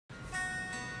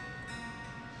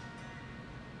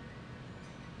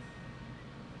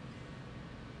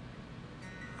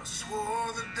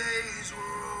swore the days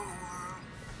were over,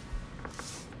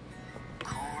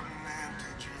 caught an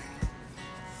empty dream.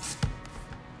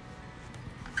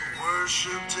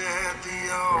 Worshipped at the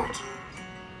altar,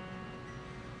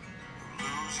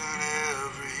 losing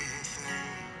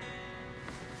everything.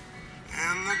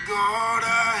 And the guard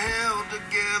I held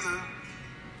together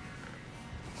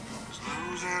was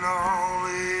losing all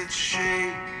its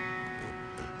shape.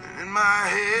 And in my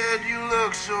head you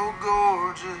look so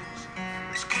gorgeous,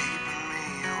 it's keeping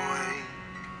me awake.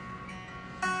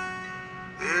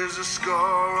 There's a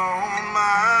scar on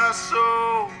my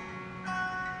soul,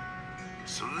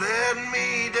 so let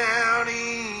me down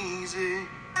easy.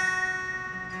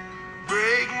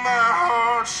 Break my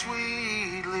heart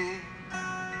sweetly,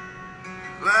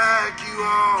 like you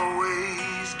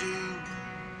always do.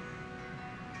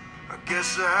 I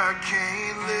guess I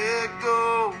can't let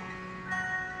go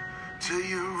till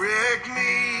you wreck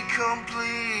me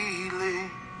completely.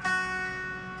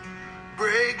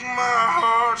 Break my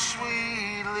heart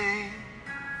sweetly,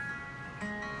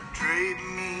 drape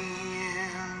me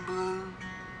in blue.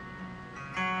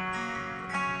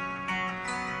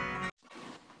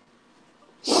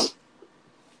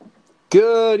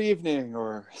 Good evening,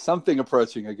 or something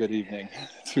approaching a good evening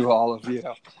to all of you.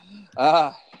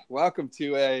 Welcome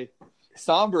to a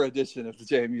somber edition of the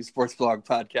JMU Sports Blog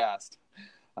podcast.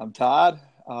 I'm Todd.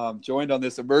 Joined on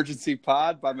this emergency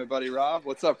pod by my buddy Rob.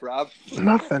 What's up, Rob?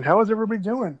 Nothing. How is everybody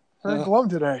doing? Very glum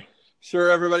today.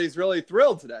 Sure, everybody's really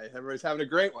thrilled today. Everybody's having a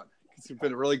great one. It's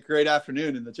been a really great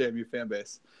afternoon in the JMU fan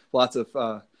base. Lots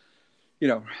of,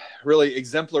 really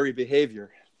exemplary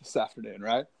behavior this afternoon,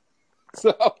 right?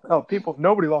 So,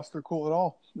 Nobody lost their cool at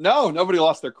all. No, nobody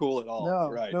lost their cool at all. No,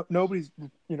 right? Nobody's,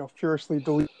 furiously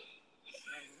deleting.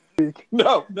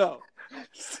 No.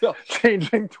 So,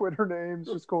 changing Twitter names,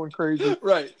 just going crazy.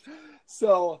 Right.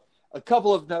 So, a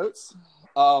couple of notes.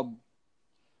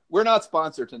 We're not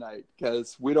sponsored tonight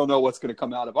because we don't know what's going to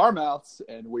come out of our mouths,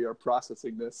 and we are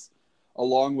processing this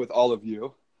along with all of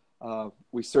you.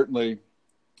 We certainly,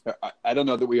 I don't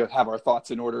know that we have our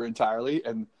thoughts in order entirely,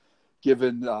 and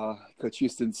given Coach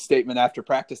Houston's statement after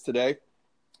practice today,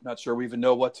 I'm not sure we even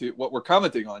know what we're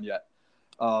commenting on yet.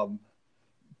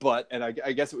 But I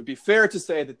guess it would be fair to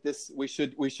say that we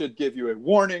should give you a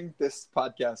warning. This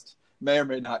podcast may or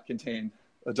may not contain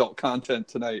adult content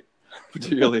tonight,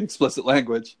 particularly explicit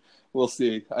language. We'll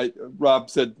see. Rob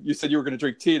said you were going to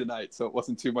drink tea tonight, so it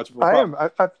wasn't too much of a problem.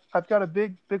 I am. I've got a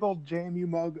big old JMU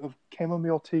mug of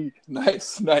chamomile tea.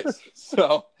 Nice.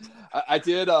 So I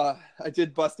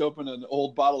did bust open an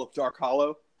old bottle of Dark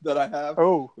Hollow that I have.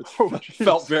 Which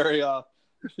felt very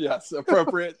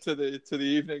appropriate to the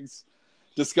evening's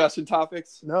discussion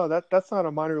topics. No, that's not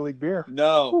a minor league beer.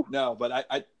 No, but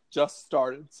I just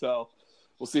started, so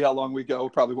we'll see how long we go.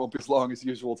 Probably won't be as long as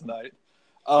usual tonight.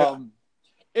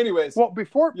 Anyways, well,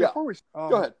 before we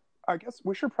go ahead. I guess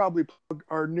we should probably plug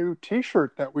our new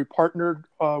T-shirt that we partnered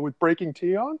with Breaking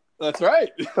Tea on. That's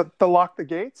right. The Lock the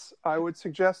Gates. I would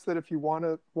suggest that if you want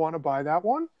to buy that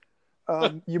one,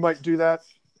 you might do that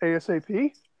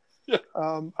ASAP. Yeah.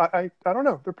 I don't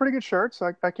know. They're pretty good shirts.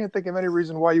 I can't think of any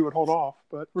reason why you would hold off,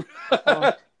 but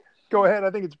go ahead. I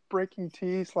think it's Breaking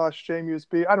Tea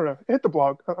 /JMUSB. I don't know. Hit the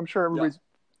blog. I'm sure everybody's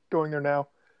going there now.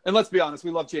 And let's be honest,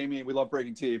 we love Jamie and we love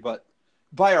Breaking Tea, but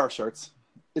buy our shirts.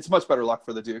 It's much better luck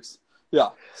for the Dukes.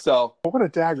 Yeah. So what a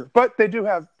dagger. But they do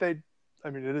have it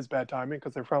is bad timing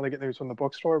because they're finally getting these from the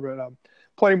bookstore, but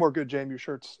plenty more good JMU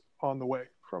shirts on the way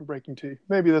from Breaking Tea.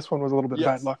 Maybe this one was a little bit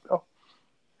bad luck though.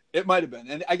 It might have been.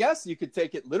 And I guess you could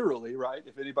take it literally, right?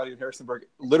 If anybody in Harrisonburg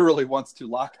literally wants to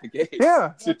lock the gates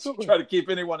to try to keep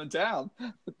anyone in town,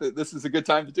 this is a good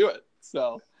time to do it.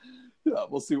 So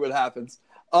we'll see what happens.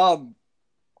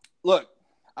 Look,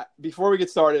 before we get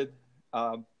started,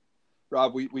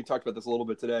 Rob, we talked about this a little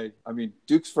bit today. I mean,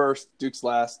 Dukes first, Dukes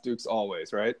last, Dukes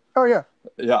always, right? Oh, yeah.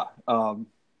 Yeah.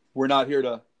 We're not here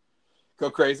to go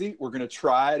crazy. We're going to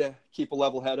try to keep a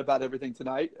level head about everything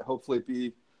tonight, hopefully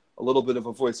be a little bit of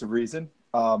a voice of reason.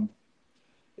 For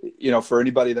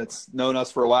anybody that's known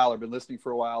us for a while or been listening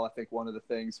for a while, I think one of the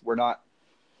things we're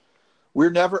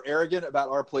never arrogant about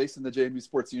our place in the JMU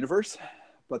sports universe,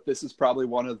 but this is probably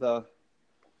one of the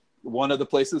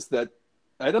places that,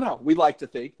 I don't know, we like to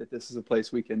think that this is a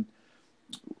place we can,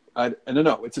 I don't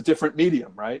know, it's a different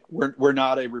medium, right? We're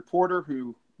not a reporter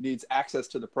who needs access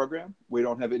to the program. We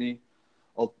don't have any,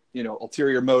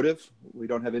 ulterior motive. We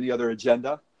don't have any other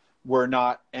agenda. We're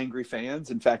not angry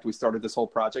fans. In fact, we started this whole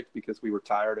project because we were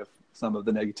tired of some of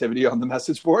the negativity on the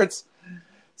message boards.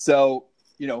 So,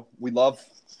 we love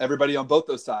everybody on both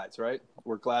those sides, right?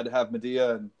 We're glad to have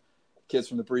Medea and kids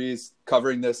from the Breeze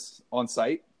covering this on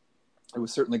site. I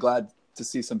was certainly glad to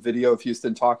see some video of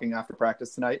Houston talking after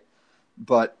practice tonight.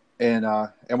 But and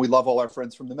we love all our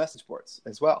friends from the message boards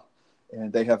as well,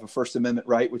 and they have a First Amendment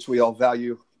right, which we all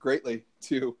value greatly,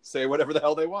 to say whatever the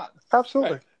hell they want.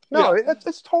 Absolutely. Right. No, Yeah.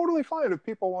 it's totally fine if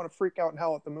people want to freak out and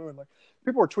howl at the moon. Like,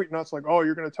 people are tweeting us like, "Oh,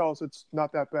 you're going to tell us it's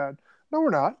not that bad." No, we're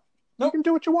not. Nope. You can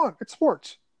do what you want. It's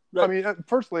sports. Right. I mean,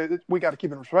 firstly, we got to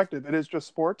keep it in perspective. It is just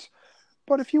sports.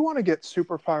 But if you want to get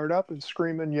super fired up and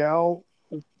scream and yell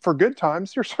for good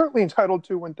times, you're certainly entitled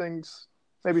to when things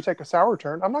maybe take a sour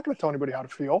turn. I'm not going to tell anybody how to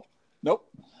feel. Nope.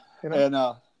 You know? And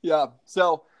yeah.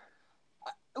 So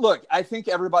look, I think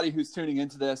everybody who's tuning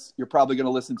into this, you're probably going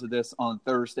to listen to this on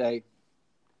Thursday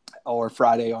or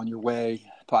Friday on your way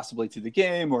possibly to the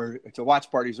game or to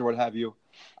watch parties or what have you.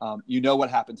 You know what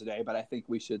happened today, but I think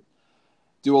we should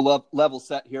do a level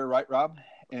set here, right, Rob?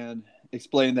 And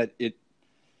explain that it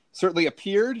certainly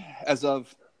appeared as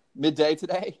of midday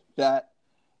today that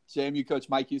JMU coach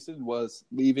Mike Houston was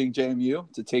leaving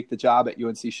JMU to take the job at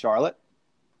UNC Charlotte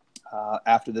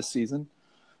after this season.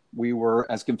 We were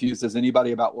as confused as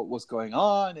anybody about what was going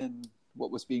on and what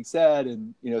was being said,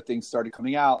 and things started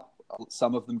coming out.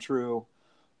 Some of them true,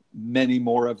 many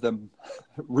more of them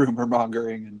rumor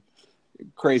mongering and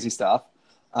crazy stuff.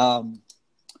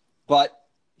 But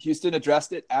Houston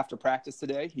addressed it after practice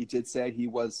today. He did say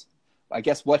I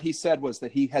guess what he said was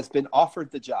that he has been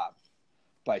offered the job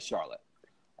by Charlotte.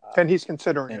 And he's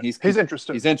considering it. He's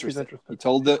interested. He's interested.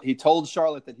 He told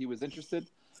Charlotte that he was interested.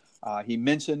 He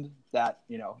mentioned that,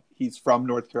 he's from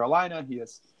North Carolina. He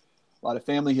has a lot of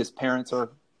family. His parents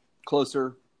are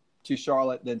closer to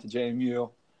Charlotte than to JMU.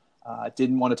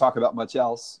 Didn't want to talk about much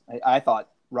else. I thought,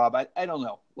 Rob, I don't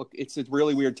know. Look, it's a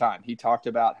really weird time. He talked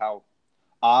about how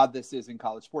odd this is in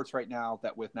college sports right now,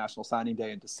 that with National Signing Day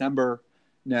in December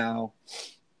now,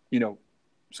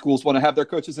 schools want to have their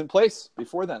coaches in place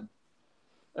before then.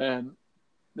 And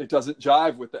it doesn't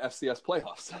jive with the FCS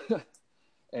playoffs.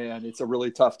 And it's a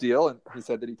really tough deal. And he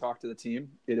said that he talked to the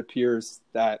team. It appears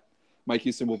that Mike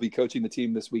Houston will be coaching the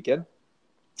team this weekend.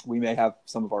 We may have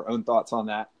some of our own thoughts on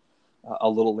that a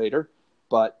little later.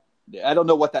 But I don't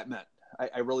know what that meant.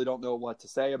 I really don't know what to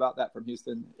say about that from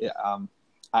Houston.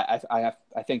 I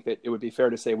think that it would be fair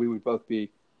to say we would both be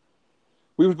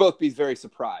very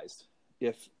surprised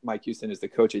if Mike Houston is the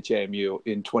coach at JMU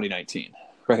in 2019,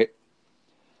 right?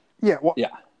 Yeah, well, yeah.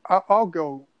 I'll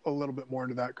go a little bit more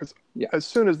into that because as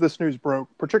soon as this news broke,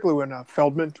 particularly when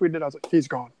Feldman tweeted it, I was like, he's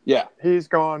gone. Yeah. He's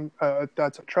gone.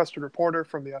 That's a trusted reporter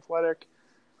from The Athletic.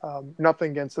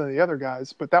 Nothing against any of the other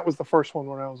guys, but that was the first one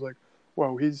when I was like,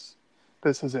 whoa, this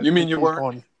is it. You mean you he's weren't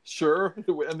gone. Sure?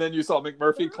 And then you saw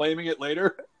McMurphy claiming it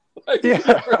later? Yeah.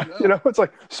 It's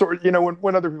like,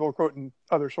 when other people are quoting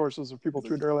other sources of people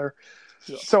tweeted earlier,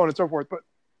 so on and so forth. But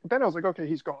then I was like, okay,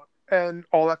 he's gone. And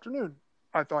all afternoon,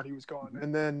 I thought he was gone.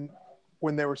 And then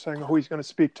when they were saying, he's going to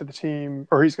speak to the team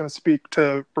or he's going to speak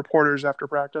to reporters after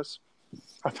practice,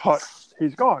 I thought,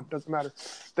 he's gone. Doesn't matter.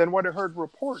 Then when I heard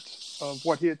reports of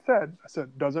what he had said, I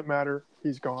said, doesn't matter.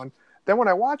 He's gone. Then when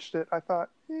I watched it, I thought,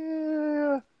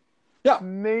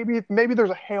 maybe there's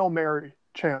a Hail Mary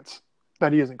chance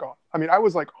that he isn't gone. I mean, I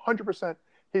was like 100%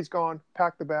 he's gone,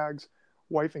 pack the bags,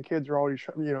 wife and kids are already,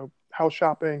 house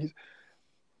shopping.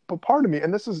 But part of me,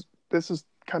 and this is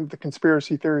kind of the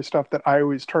conspiracy theory stuff that I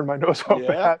always turn my nose up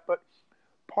at, but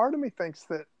part of me thinks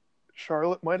that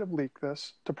Charlotte might have leaked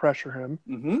this to pressure him,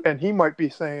 and he might be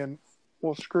saying,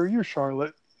 well, screw you,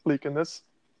 Charlotte, leaking this.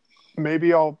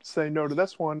 Maybe I'll say no to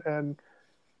this one, and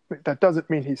that doesn't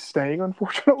mean he's staying,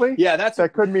 unfortunately. Yeah,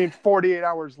 that could mean 48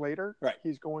 hours later, right,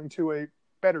 he's going to a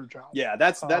better job. Yeah,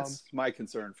 that's my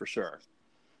concern for sure.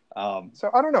 So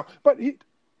I don't know, but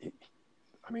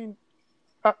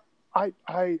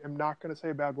I am not going to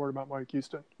say a bad word about Mike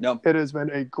Houston. No, it has been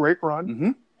a great run.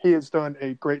 Mm-hmm. He has done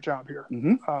a great job here.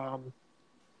 Mm-hmm.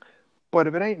 But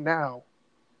if it ain't now,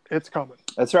 it's coming.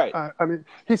 That's right.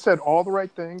 He said all the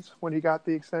right things when he got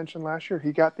the extension last year.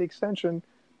 He got the extension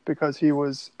because he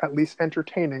was at least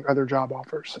entertaining other job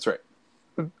offers. That's right.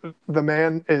 The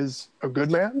man is a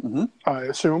good man, mm-hmm. I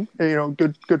assume.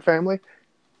 Good family.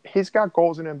 He's got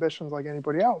goals and ambitions like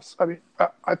anybody else.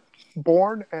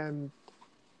 Bourne and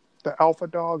the Alpha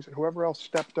Dogs and whoever else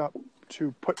stepped up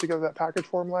to put together that package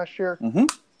for him last year, mm-hmm.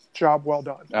 job well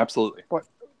done. Absolutely. But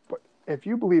if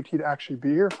you believed he'd actually be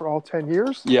here for all 10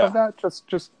 years of that,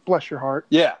 just bless your heart.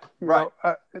 Yeah, right.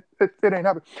 It ain't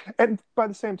happening. And by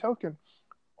the same token,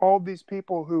 all these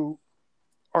people who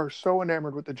are so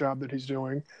enamored with the job that he's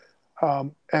doing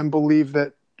and believe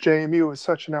that JMU is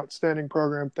such an outstanding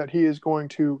program that he is going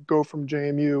to go from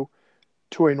JMU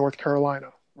to a North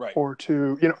Carolina. Right. Or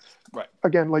to, right.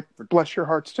 Again, like, bless your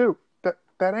hearts too.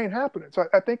 that ain't happening. So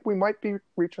I think we might be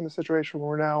reaching the situation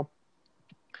where now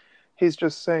he's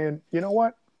just saying, you know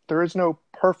what? There is no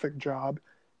perfect job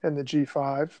in the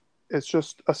G5. It's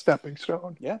just a stepping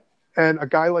stone. Yeah. And a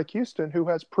guy like Houston, who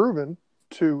has proven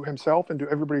to himself and to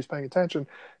everybody who's paying attention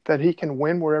that he can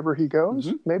win wherever he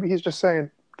goes, maybe he's just saying,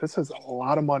 this is a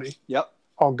lot of money. Yep.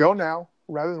 I'll go now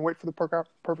rather than wait for the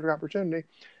perfect opportunity.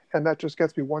 And that just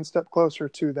gets me one step closer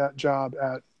to that job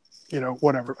at,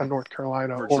 whatever, a North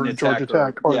Carolina Virginia or Georgia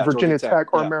Tech or Virginia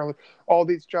Tech or Maryland. All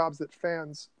these jobs that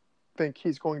fans think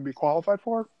he's going to be qualified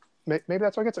for. Maybe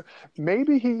that's what gets it.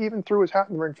 Maybe he even threw his hat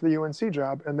in the ring for the UNC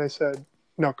job, and they said,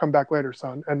 no, come back later,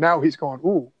 son. And now he's going,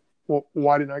 ooh, well,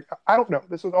 why didn't I don't know.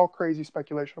 This is all crazy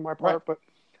speculation on my part, but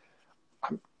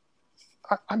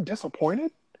I'm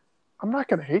disappointed. I'm not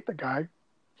going to hate the guy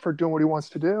for doing what he wants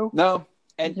to do. No.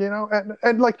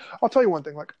 And like, I'll tell you one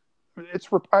thing, like,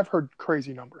 I've heard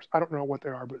crazy numbers. I don't know what they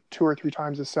are, but 2 or 3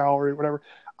 times his salary, whatever.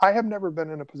 I have never been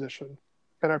in a position,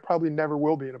 and I probably never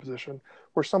will be in a position,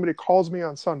 where somebody calls me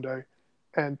on Sunday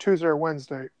and Tuesday or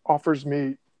Wednesday offers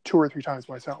me 2 or 3 times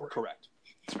my salary. Correct.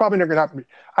 It's probably never going to happen to me.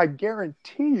 I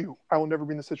guarantee you I will never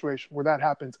be in the situation where that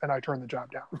happens and I turn the job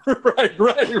down.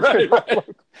 Right.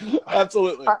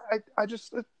 Absolutely. I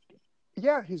just,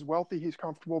 yeah, he's wealthy, he's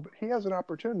comfortable, but he has an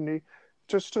opportunity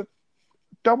just to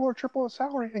double or triple his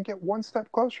salary and get one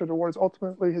step closer towards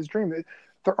ultimately his dream.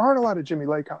 There aren't a lot of Jimmy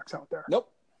Laycocks out there.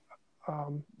 Nope.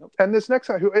 And this next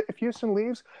guy, if Houston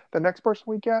leaves, the next person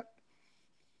we get,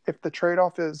 if the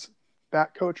trade-off is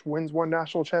that coach wins one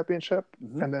national championship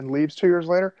and then leaves 2 years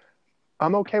later,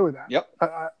 I'm okay with that. Yep.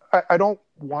 I don't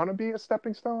want to be a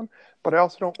stepping stone, but I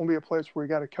also don't want to be a place where we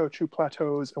got a coach who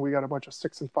plateaus and we got a bunch of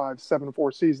 6-5,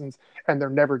 7-4 seasons and they're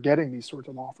never getting these sorts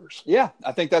of offers. Yeah,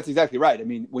 I think that's exactly right. I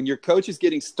mean, when your coach is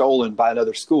getting stolen by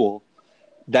another school,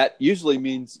 that usually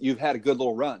means you've had a good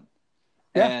little run.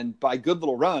 Yeah. And by good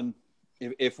little run,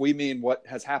 if we mean what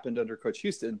has happened under Coach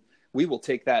Houston, we will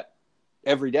take that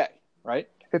every day, right?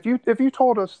 If you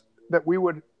told us that we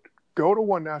would go to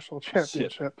one national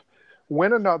championship,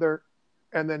 win another,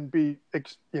 and then be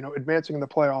advancing in the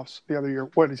playoffs the other year,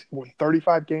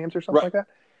 35 games or something like that,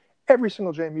 every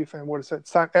single JMU fan would have said,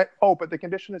 sign. Oh, but the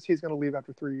condition is he's going to leave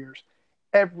after 3 years.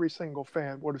 Every single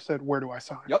fan would have said, where do I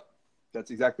sign? Yep,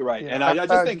 that's exactly right. Yeah, and I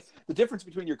just think the difference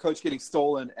between your coach getting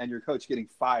stolen and your coach getting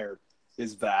fired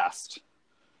is vast,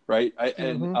 right?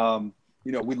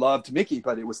 We loved Mickey,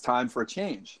 but it was time for a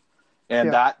change.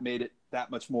 And that made it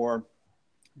that much more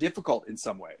difficult in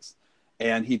some ways.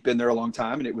 And he'd been there a long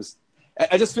time. And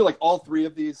I just feel like all 3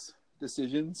 of these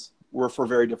decisions were for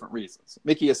very different reasons.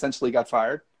 Mickey essentially got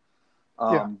fired.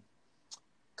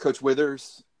 Coach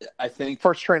Withers, I think.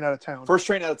 First train out of town.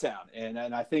 And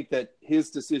I think that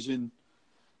his decision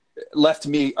left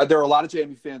me, there are a lot of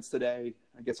JMU fans today.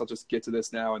 I guess I'll just get to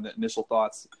this now in the initial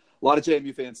thoughts. A lot of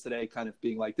JMU fans today kind of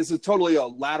being like, this is totally a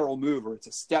lateral move or it's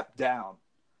a step down.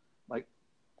 Like,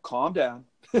 calm down.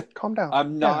 Calm down.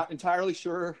 I'm not entirely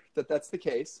sure that that's the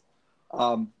case.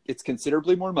 It's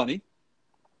considerably more money.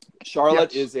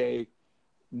 Charlotte is a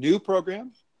new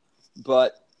program,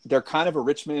 but they're kind of a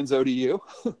rich man's ODU.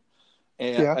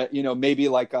 And, maybe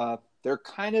like they're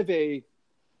kind of an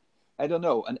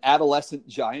adolescent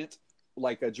giant,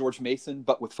 like a George Mason,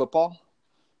 but with football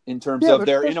in terms of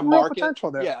they're in a market.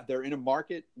 Yeah, they're in a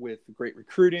market with great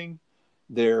recruiting.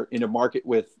 They're in a market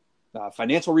with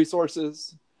financial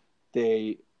resources.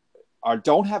 They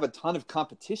don't have a ton of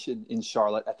competition in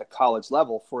Charlotte at the college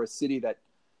level for a city that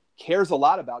cares a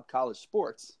lot about college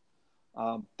sports.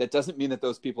 That doesn't mean that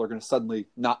those people are going to suddenly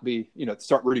not be,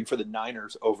 start rooting for the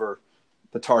Niners over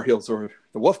the Tar Heels or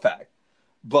the Wolfpack.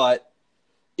 But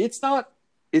it's not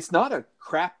a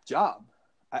crap job.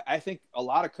 I think a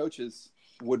lot of coaches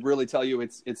would really tell you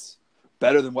it's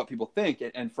better than what people think.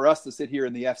 And for us to sit here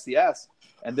in the FCS,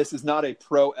 and this is not a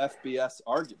pro FBS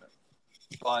argument,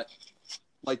 but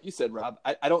like you said, Rob,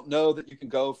 I don't know that you can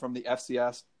go from the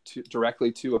FCS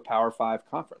directly to a Power 5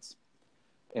 conference.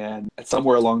 And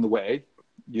somewhere along the way,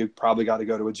 you probably got to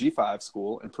go to a G5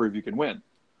 school and prove you can win.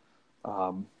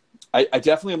 I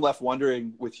definitely am left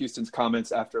wondering with Houston's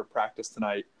comments after practice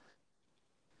tonight.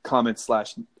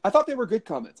 I thought they were good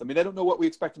comments. I mean, I don't know what we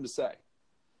expect him to say.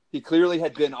 He clearly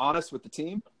had been honest with the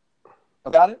team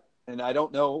about it, and I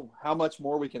don't know how much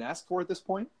more we can ask for at this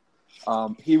point.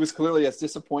 He was clearly as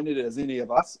disappointed as any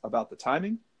of us about the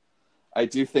timing. I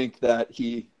do think that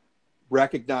he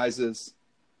recognizes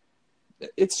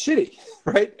it's shitty,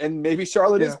 right? And maybe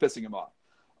Charlotte is pissing him off.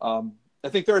 I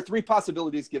think there are 3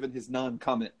 possibilities given his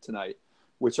non-comment tonight,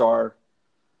 which are,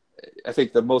 I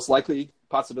think the most likely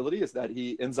possibility is that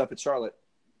he ends up at Charlotte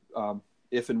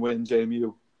if and when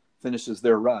JMU finishes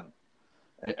their run.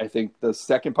 I think the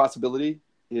second possibility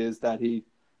is that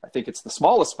I think it's the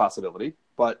smallest possibility,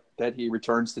 but that he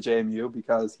returns to JMU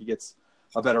because he gets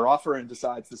a better offer and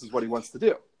decides this is what he wants to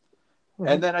do. Mm-hmm.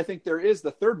 And then I think there is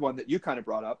the third one that you kind of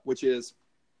brought up, which is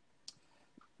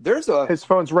his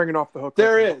phone's ringing off the hook.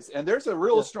 There is, and there's a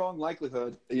real strong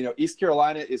likelihood. East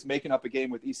Carolina is making up a game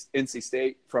with NC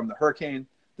State from the Hurricane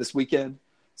this weekend,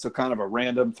 so kind of a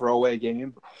random throwaway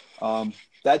game.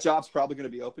 That job's probably going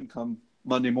to be open come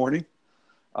Monday morning.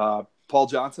 Paul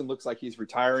Johnson looks like he's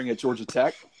retiring at Georgia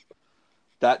Tech.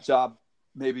 That job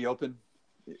may be open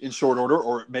in short order,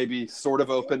 or maybe sort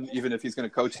of open, even if he's going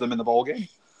to coach them in the bowl game.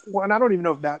 Well, and I don't even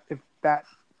know if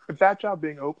that job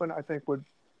being open, I think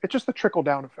it's just the trickle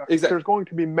down effect. Exactly. There's going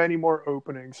to be many more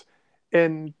openings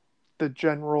in the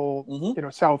general,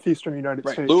 southeastern United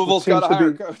States. Louisville's got a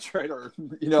hire coach, right? Or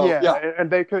and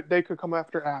they could come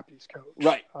after Appy's coach,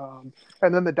 right?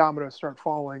 And then the dominoes start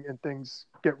falling and things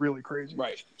get really crazy,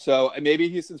 right? So maybe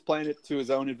Houston's playing it to his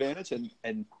own advantage,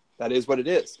 and that is what it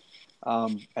is.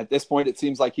 At this point, it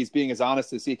seems like he's being as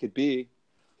honest as he could be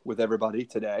with everybody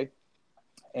today.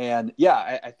 And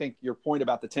I think your point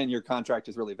about the 10-year contract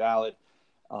is really valid.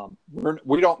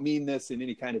 We don't mean this in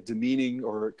any kind of demeaning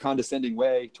or condescending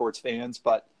way towards fans,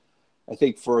 but I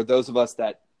think for those of us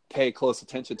that pay close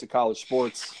attention to college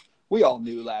sports, we all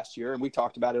knew last year, and we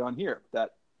talked about it on here,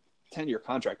 that 10-year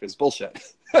contract is bullshit.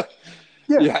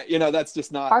 That's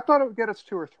just not. I thought it would get us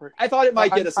 2 or 3. I thought it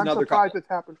might get us another couple. I'm surprised it's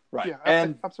happened. Right. Yeah,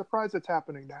 and I'm surprised it's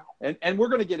happening now. And we're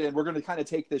going to get in. We're going to kind of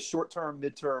take this short-term,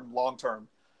 mid-term, long-term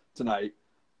tonight.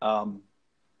 I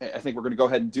think we're going to go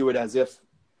ahead and do it as if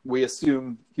we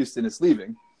assume Houston is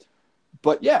leaving.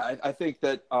 But, I think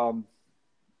that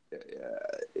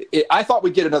I thought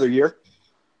we'd get another year.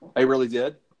 I really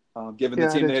did, given the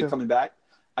team they had coming back.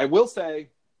 I will say,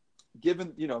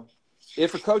 given,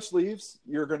 if a coach leaves,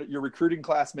 your recruiting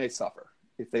class may suffer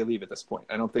if they leave at this point.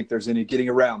 I don't think there's any getting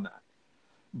around that.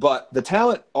 But the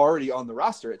talent already on the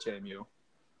roster at JMU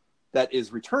that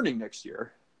is returning next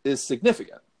year is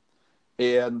significant.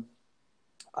 And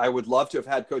I would love to have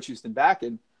had Coach Houston back,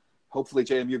 and hopefully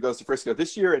JMU goes to Frisco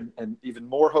this year, and even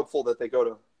more hopeful that they go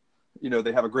to,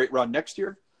 they have a great run next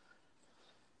year.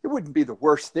 It wouldn't be the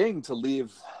worst thing to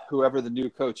leave whoever the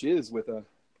new coach is with a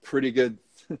pretty good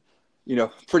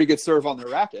serve on their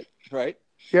racket, right?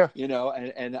 Yeah.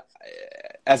 And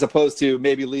as opposed to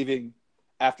maybe leaving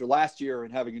after last year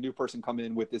and having a new person come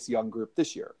in with this young group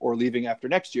this year, or leaving after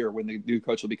next year when the new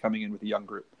coach will be coming in with a young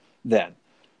group then.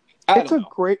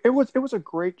 It was a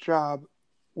great job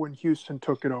when Houston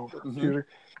took it over. Mm-hmm.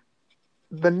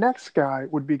 The next guy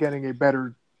would be getting a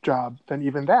better job than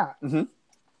even that. Mm-hmm.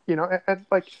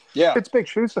 It's big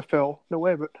shoes to fill, no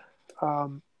way, but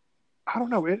I don't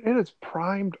know. It is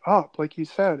primed up, like you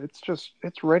said.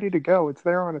 It's ready to go. It's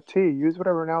there on a tee. Use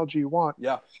whatever analogy you want.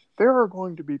 Yeah. There are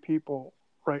going to be people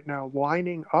right now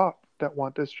lining up that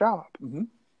want this job.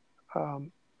 Mm-hmm.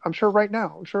 I'm sure right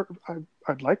now.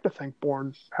 I'd like to think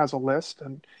Bourne has a list,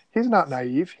 and he's not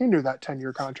naive. He knew that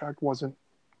 10-year contract wasn't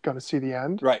going to see the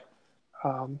end. Right.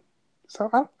 So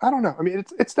I don't know. I mean,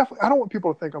 it's definitely. I don't want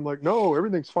people to think I'm like, no,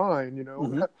 everything's fine.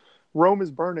 Mm-hmm. Rome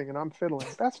is burning and I'm fiddling.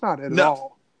 That's not it at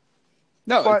all.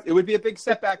 No, but it would be a big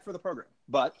setback for the program.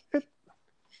 But it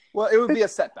would be a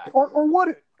setback. Or would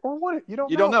it? Or would it? You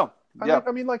don't know. Yeah.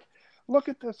 I mean, look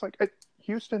at this.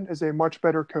 Houston is a much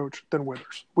better coach than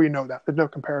Withers. We know that. There's no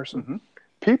comparison. Mm-hmm.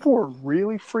 People were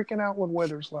really freaking out when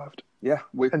Withers left. Yeah.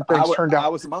 And things turned out. I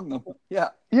was among them. Yeah.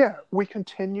 Yeah. We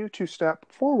continue to step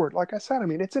forward. Like I said, I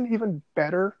mean, it's an even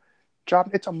better job.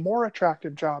 It's a more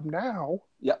attractive job now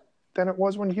than it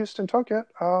was when Houston took it.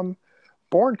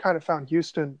 Bourne kind of found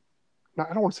Houston,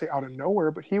 I don't want to say out of nowhere,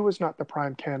 but he was not the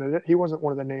prime candidate. He wasn't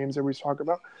one of the names that we talk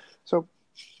about. So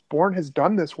Bourne has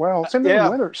done this well. Same thing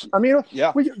with Withers. I mean,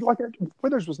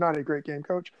 Withers was not a great game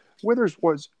coach. Withers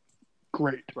was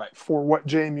great for what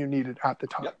JMU needed at the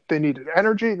time. Yep. They needed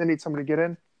energy. They need somebody to get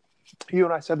in. You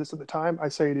and I said this at the time. I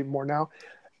say it even more now.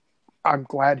 I'm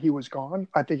glad he was gone.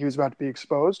 I think he was about to be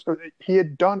exposed. He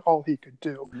had done all he could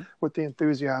do with the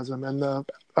enthusiasm and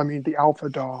the alpha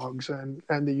dogs and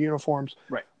the uniforms.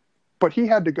 Right. But he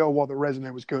had to go while the resume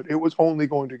was good. It was only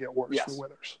going to get worse for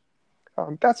Withers.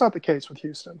 That's not the case with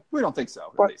Houston. We don't think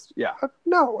so, but, at least. Yeah.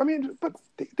 No, I mean, but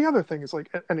the other thing is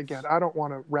and again, I don't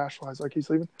want to rationalize like he's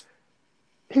leaving.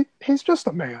 He's just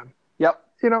a man. Yep.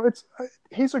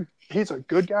 He's a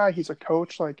good guy. He's a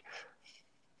coach.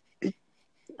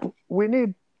 We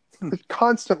need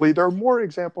constantly. There are more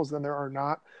examples than there are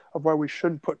not of why we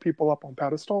shouldn't put people up on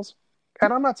pedestals.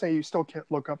 And I'm not saying you still can't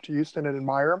look up to Houston and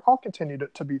admire him. I'll continue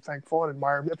to be thankful and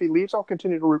admire him. If he leaves, I'll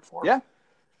continue to root for him. Yeah.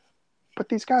 but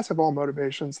these guys have all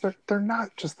motivations. They're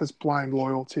not just this blind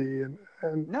loyalty, and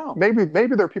No. maybe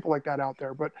there are people like that out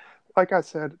there, but like I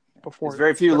said before, There's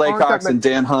very few there aren't that Laycocks many- and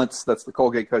Dan Hunts. That's the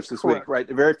Colgate coach this Correct. week, right?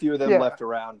 Very few of them Yeah. left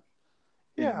around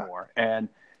Yeah. anymore. And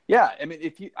yeah, I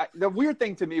mean, the weird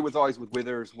thing to me was always with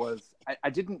Withers was I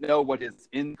didn't know what his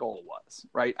end goal was,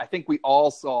 right? I think we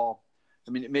all saw. I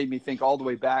mean, it made me think all the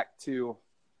way back to,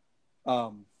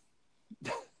 who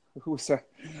was that?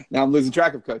 Now I'm losing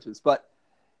track of coaches, but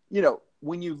you know,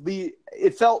 when you leave,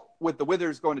 it felt with the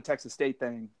Withers going to Texas State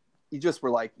thing, you just were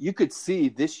like, you could see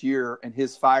this year and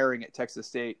his firing at Texas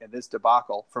State and this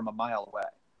debacle from a mile away.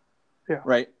 Yeah.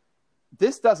 Right.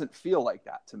 This doesn't feel like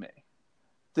that to me.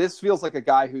 This feels like a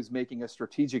guy who's making a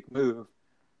strategic move,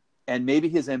 and maybe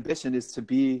his ambition is to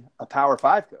be a Power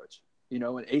 5 coach, you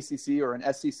know, an ACC or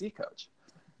an SEC coach.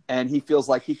 And he feels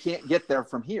like he can't get there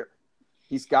from here.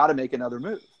 He's got to make another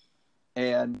move.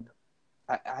 And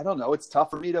I don't know. It's tough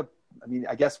for me to, I mean,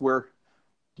 I guess we're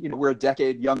a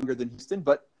decade younger than Houston,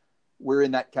 but we're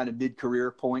in that kind of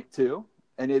mid-career point too.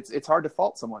 And it's hard to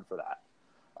fault someone for that.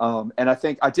 And I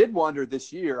think I did wonder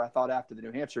this year, I thought after the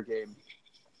New Hampshire game,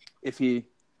 if he,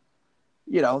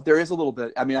 you know, there is a little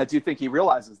bit, I mean, I do think he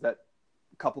realizes that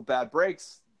a couple bad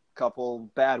breaks, a couple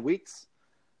bad weeks,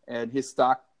 and his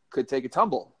stock could take a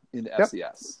tumble in the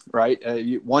FCS, right?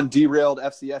 One derailed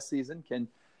FCS season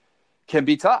can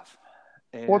be tough.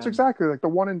 And, Well, it's exactly like the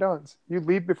one and dones. You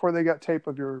leave before they got tape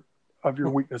of your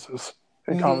weaknesses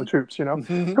in college hoops. You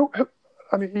know,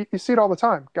 I mean, you see it all the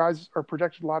time. Guys are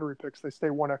projected lottery picks. They stay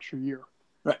one extra year,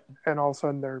 right? And all of a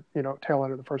sudden they're tail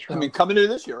end of the first round. I mean, coming into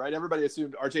this year, right? Everybody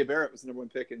assumed R.J. Barrett was the number one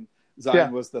pick and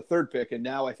Zion was the third pick, and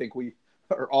now I think we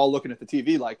are all looking at the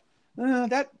TV like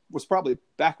that was probably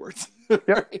backwards.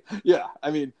 Yep. Yeah.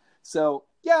 I mean, so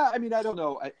yeah. I mean, I don't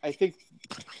know.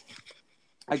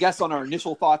 I guess on our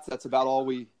initial thoughts, that's about all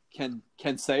we can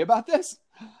say about this.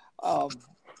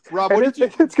 Rob,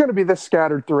 it's going to be this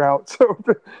scattered throughout. So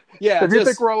yeah, if you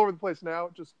think we're all over the place now,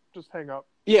 just hang up.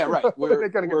 Yeah, right. We're going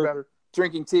to get better.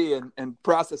 Drinking tea and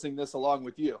processing this along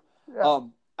with you. Yeah.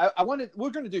 We're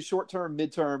going to do short-term,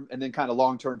 midterm, and then kind of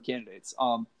long-term candidates.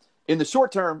 In the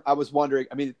short term, I was wondering,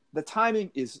 I mean, the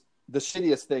timing is the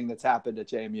shittiest thing that's happened at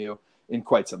JMU in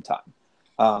quite some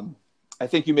time. I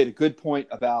think you made a good point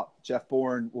about Jeff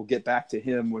Bourne. We'll get back to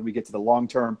him when we get to the long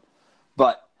term.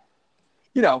 But,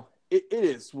 you know, it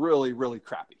is really, really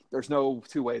crappy. There's no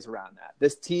two ways around that.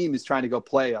 This team is trying to go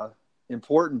play a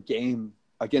important game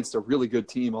against a really good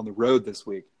team on the road this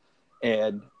week.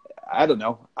 And I don't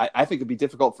know. I think it'd be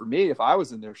difficult for me if I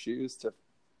was in their shoes to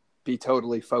be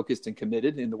totally focused and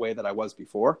committed in the way that I was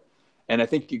before. And I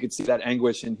think you could see that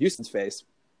anguish in Houston's face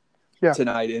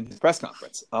tonight in his press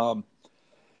conference.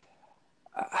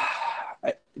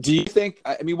 Do you think,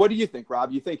 I mean, what do you think,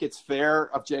 Rob? You think it's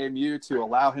fair of JMU to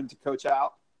allow him to coach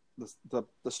out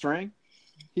the string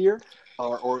here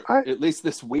or at least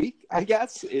this week, I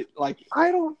guess?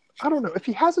 I don't know. If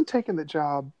he hasn't taken the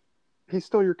job, he's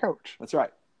still your coach. That's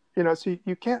right. You know, so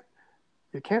you can't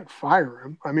fire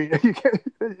him. I mean, you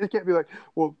can't be like,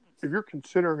 well, if you're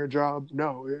considering a job,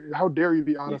 no. How dare you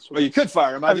be honest with me? Well, you could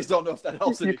fire him. I mean, just don't know if that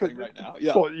helps anything right now.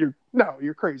 Yeah. Well,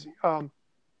 you're crazy.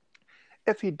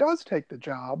 If he does take the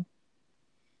job,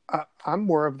 I'm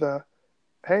more of the,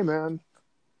 hey man,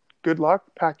 good luck,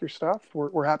 pack your stuff.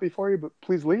 We're happy for you, but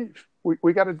please leave.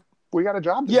 We got a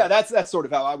job. Yeah, that's sort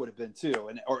of how I would have been too,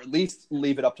 or at least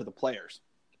leave it up to the players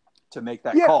to make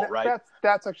that call, right?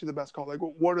 That's actually the best call. Like,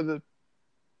 what are the?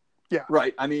 Yeah.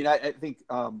 Right. I mean, I think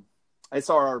I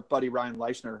saw our buddy Ryan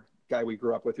Leischner, guy we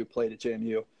grew up with who played at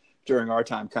JMU during our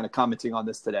time, kind of commenting on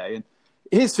this today, and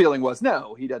his feeling was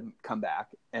no, he doesn't come back,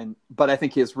 but I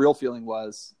think his real feeling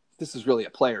was this is really a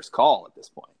player's call at this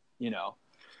point, you know,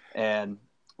 and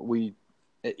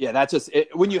that's just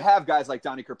it. When you have guys like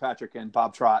Donnie Kirkpatrick and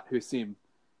Bob Trott who seem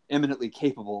eminently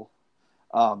capable,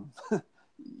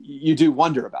 you do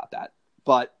wonder about that.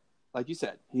 But like you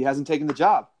said, he hasn't taken the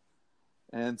job,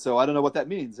 and so I don't know what that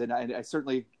means. And I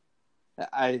certainly,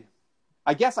 I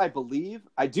guess I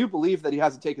do believe that he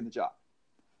hasn't taken the job.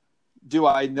 Do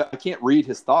I know? I can't read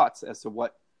his thoughts as to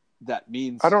what that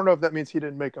means. I don't know if that means he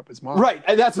didn't make up his mind. Right,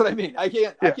 and that's what I mean. I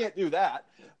can't do that.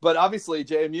 But obviously,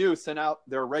 JMU sent out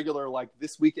their regular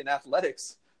This Week in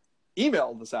Athletics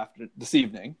email this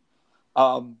evening,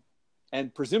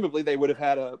 and presumably they would have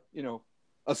had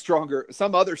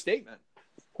some other statement.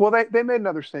 Well, they made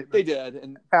another statement. They did,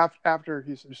 and after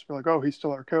he's just been like, "Oh, he's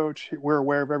still our coach. We're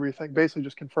aware of everything." Basically,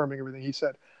 just confirming everything he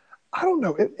said. I don't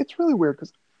know. It's really weird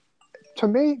because, to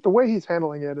me, the way he's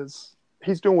handling it is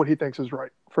he's doing what he thinks is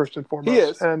right, first and foremost. He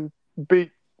is. And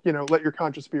let your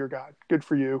conscience be your guide. Good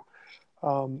for you.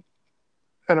 And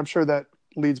I'm sure that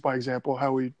leads by example,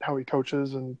 how he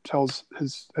coaches and tells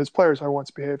his players how he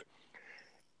wants to behave.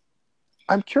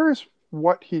 I'm curious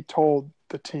what he told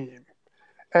the team,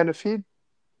 and if he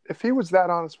was that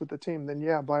honest with the team, then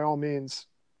yeah, by all means,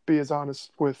 be as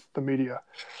honest with the media.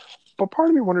 But part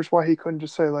of me wonders why he couldn't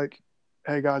just say like,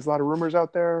 "Hey guys, a lot of rumors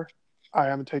out there. I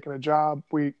haven't taken a job.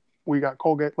 We got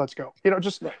Colgate. Let's go."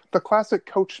 Just the classic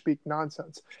coach speak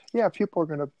nonsense. Yeah, people are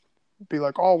going to be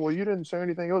like, "Oh, well, you didn't say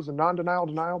anything. It was a non-denial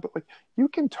denial." But like, you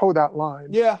can toe that line.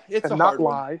 Yeah, it's and a not hard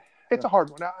lie. one. It's a hard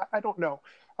one. I don't know.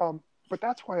 But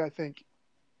that's why I think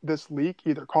this leak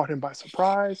either caught him by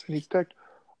surprise and he's ticked,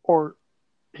 or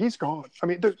he's gone. I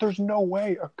mean, there's no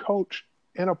way a coach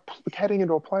heading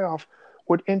into a playoff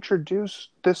would introduce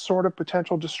this sort of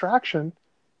potential distraction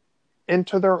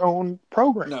into their own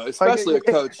program. No, especially a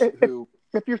coach who...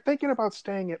 If you're thinking about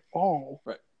staying at all,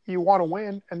 right, you want to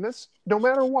win, and this, no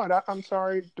matter what, I'm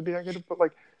sorry to be negative, but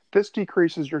like this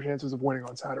decreases your chances of winning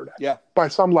on Saturday. Yeah. By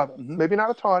some level. Mm-hmm. Maybe not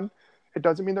a ton. It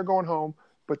doesn't mean they're going home,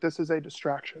 but this is a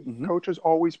distraction. Mm-hmm. Coaches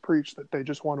always preach that they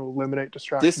just want to eliminate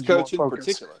distractions. This coach in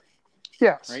particular.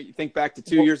 Yes. Right? You think back to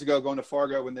 2 years ago going to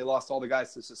Fargo when they lost all the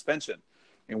guys to suspension,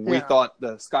 and we thought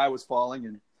the sky was falling,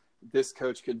 and this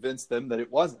coach convinced them that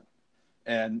it wasn't.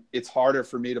 And it's harder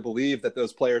for me to believe that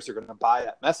those players are going to buy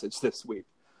that message this week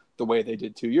the way they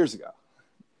did 2 years ago.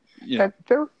 And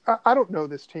I don't know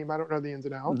this team. I don't know the ins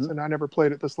and outs, and I never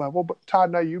played at this level. But Todd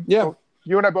and I, you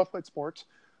and I both played sports.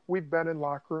 We've been in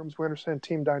locker rooms. We understand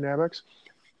team dynamics.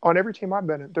 On every team I've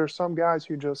been in, there's some guys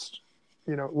who just,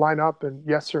 line up and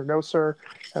yes sir, no sir,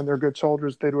 and they're good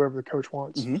soldiers. They do whatever the coach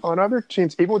wants. Mm-hmm. On other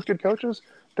teams, even with good coaches,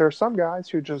 there are some guys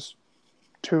who just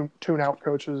tune out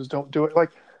coaches, don't do it. Like,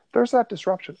 there's that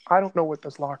disruption. I don't know what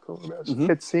this locker room is. Mm-hmm.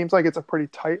 It seems like it's a pretty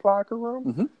tight locker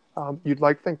room. Mm-hmm. You'd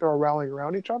like to think they're all rallying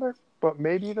around each other, but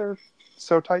maybe they're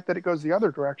so tight that it goes the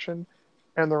other direction,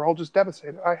 and they're all just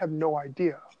devastated. I have no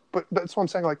idea. But that's what I'm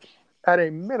saying. Like, at a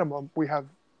minimum,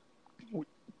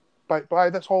 by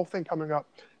this whole thing coming up,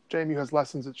 JMU has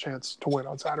lessens its chance to win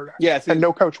on Saturday. Yeah, and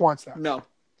no coach wants that. No,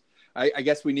 I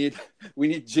guess we need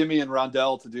Jimmy and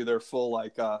Rondell to do their full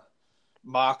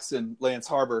Mox and Lance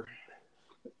Harbor,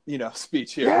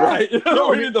 speech here, right? We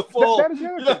need the full. That is the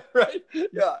other thing, right?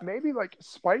 Yeah, maybe like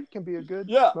spite can be a good.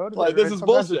 motivator, like this is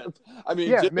bullshit. I mean,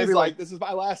 Jimmy's maybe like this is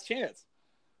my last chance.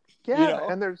 Yeah,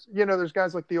 and there's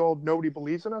guys like the old nobody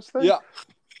believes in us thing. Yeah.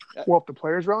 Well, if the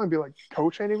players rally and be like,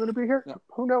 Coach ain't even going to be here,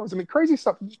 who knows? I mean, crazy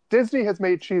stuff. Disney has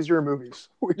made cheesier movies.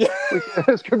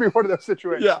 This could be one of those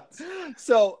situations. Yeah.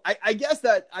 So I guess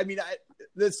that,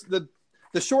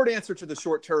 the short answer to the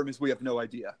short term is we have no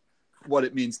idea what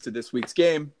it means to this week's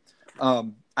game.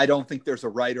 I don't think there's a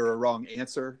right or a wrong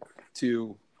answer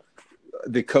to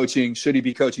the coaching. Should he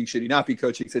be coaching? Should he not be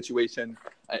coaching situation?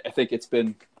 I think it's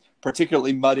been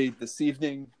particularly muddied this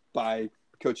evening by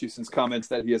Coach Houston's comments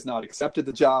that he has not accepted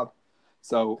the job.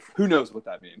 So who knows what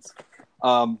that means?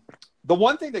 The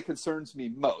one thing that concerns me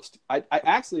most, I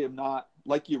actually am not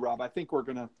like you, Rob. I think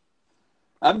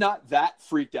I'm not that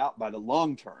freaked out by the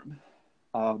long term.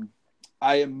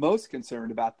 I am most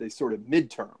concerned about the sort of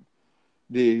midterm,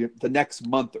 the next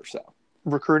month or so.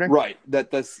 Recruiting? Right.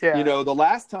 The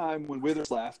last time when Withers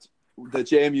left, the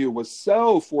JMU was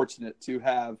so fortunate to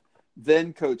have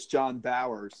then Coach John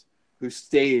Bowers, who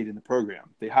stayed in the program.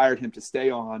 They hired him to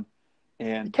stay on,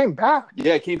 and he came back.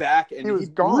 Yeah, he came back, and he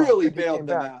really bailed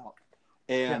them out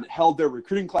and held their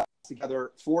recruiting class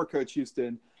together for Coach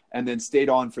Houston, and then stayed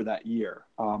on for that year.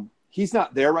 He's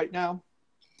not there right now.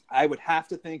 I would have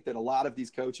to think that a lot of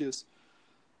these coaches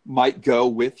might go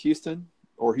with Houston,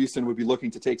 or Houston would be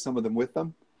looking to take some of them with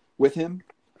him.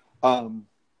 And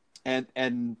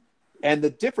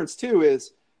the difference too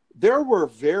is, there were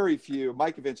very few.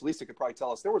 Mike Evangelista could probably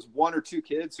tell us there was one or two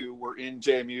kids who were in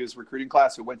JMU's recruiting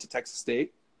class who went to Texas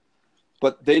State,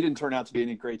 but they didn't turn out to be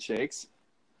any great shakes.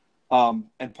 And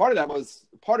part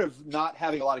of not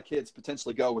having a lot of kids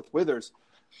potentially go with Withers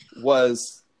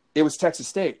was Texas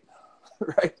State,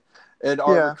 right? And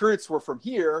our recruits were from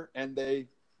here, and they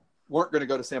weren't going to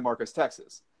go to San Marcos,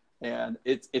 Texas. And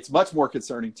it's much more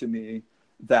concerning to me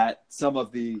that some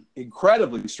of the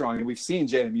incredibly strong, and we've seen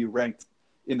JMU ranked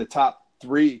in the top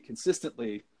 3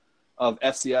 consistently of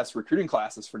FCS recruiting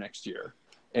classes for next year.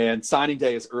 And signing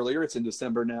day is earlier. It's in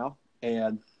December now.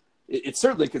 And it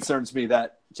certainly concerns me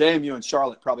that JMU and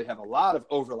Charlotte probably have a lot of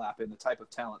overlap in the type of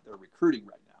talent they're recruiting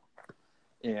right now.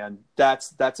 And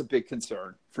that's a big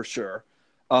concern for sure.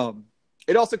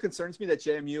 It also concerns me that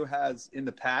JMU has in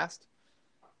the past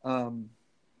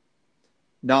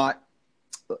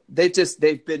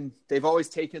they've always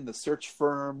taken the search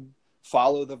firm,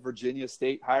 follow the Virginia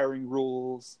State hiring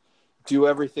rules, do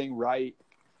everything right,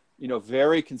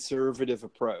 very conservative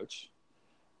approach.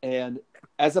 And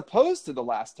as opposed to the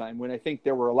last time when I think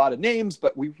there were a lot of names,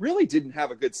 but we really didn't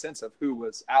have a good sense of who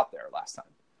was out there last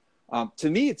time. To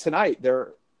me, tonight,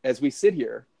 as we sit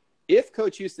here, if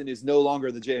Coach Houston is no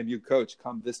longer the JMU coach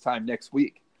come this time next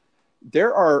week,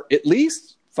 there are at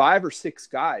least 5 or 6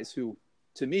 guys who,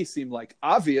 to me, seem like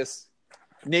obvious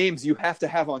names you have to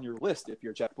have on your list if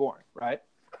you're Jeff Bourne, right?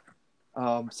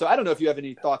 So I don't know if you have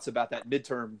any thoughts about that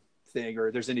midterm thing,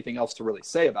 or there's anything else to really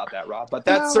say about that, Rob. But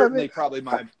that's certainly probably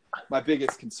my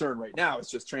biggest concern right now is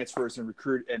just transfers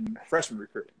and freshman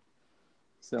recruiting.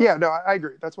 So. Yeah, no, I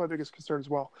agree. That's my biggest concern as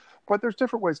well. But there's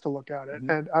different ways to look at it,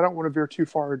 and I don't want to veer too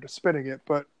far into spinning it.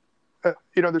 But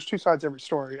there's 2 sides to every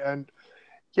story, and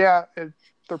yeah,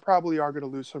 there probably are going to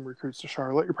lose some recruits to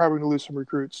Charlotte. You're probably going to lose some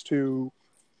recruits to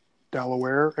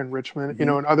Delaware and Richmond,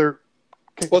 and other.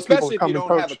 Well, especially if you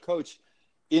don't have a coach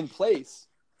in place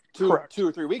two or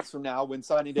 3 weeks from now when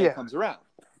signing day comes around.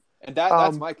 And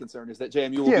that's my concern, is that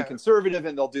JMU will be conservative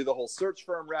and they'll do the whole search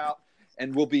firm route,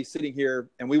 and we'll be sitting here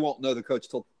and we won't know the coach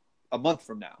till a month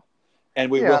from now. And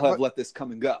we will have let this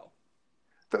come and go.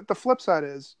 The flip side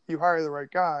is you hire the right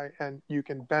guy and you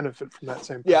can benefit from that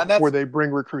same thing, where they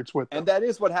bring recruits with them. And that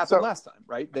is what happened last time,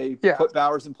 right? They put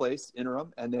Bowers in place,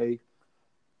 interim, and they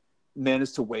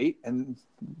managed to wait. And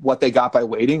what they got by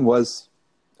waiting was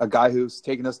a guy who's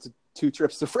taken us to 2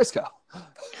 trips to Frisco.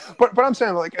 But I'm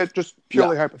saying, like, it's just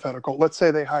purely hypothetical. Let's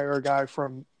say they hire a guy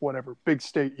from whatever, Big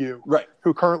State U, right,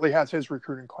 who currently has his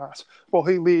recruiting class. Well,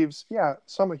 he leaves. Yeah,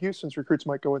 some of Houston's recruits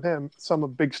might go with him. Some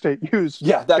of Big State U's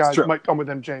guys might come with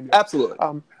him, Jamie. Absolutely.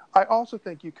 I also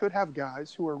think you could have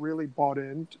guys who are really bought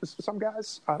in. Some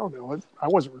guys, I don't know. I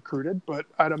wasn't recruited, but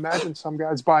I'd imagine some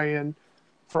guys buy in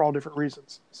for all different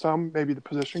reasons. Some maybe the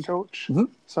position coach,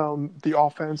 some the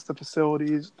offense, the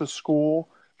facilities, the school.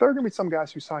 There are going to be some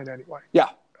guys who sign anyway. Yeah.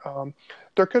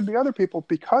 There could be other people,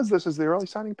 because this is the early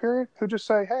signing period, who just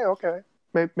say, hey, okay,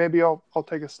 maybe I'll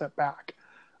take a step back.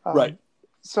 Right.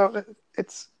 So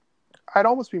I'd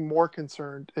almost be more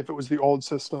concerned if it was the old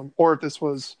system, or if this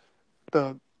was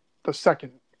the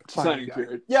second signing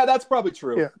period. Yeah, that's probably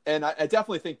true. Yeah. And I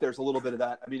definitely think there's a little bit of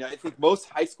that. I mean, I think most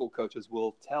high school coaches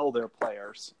will tell their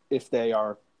players, if they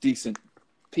are decent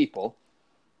people,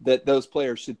 that those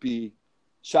players should be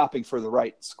shopping for the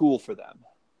right school for them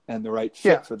and the right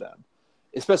fit for them,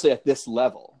 especially at this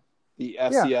level. The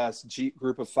FCS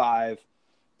Group of 5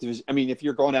 division. I mean, if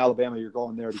you're going to Alabama, you're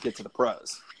going there to get to the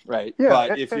pros, right? Yeah,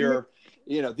 but if you're,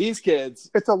 these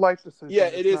kids, it's a life decision. Yeah,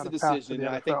 it is a decision, and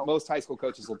I think most high school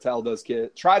coaches will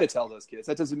try to tell those kids.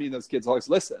 That doesn't mean those kids always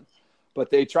listen, but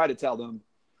they try to tell them,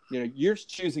 you're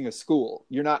choosing a school,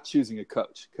 you're not choosing a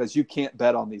coach, because you can't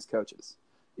bet on these coaches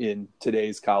in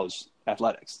today's college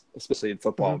athletics, especially in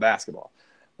football and basketball.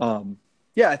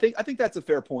 I think that's a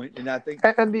fair point, and I think.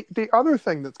 And the other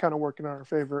thing that's kind of working in our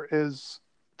favor is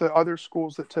the other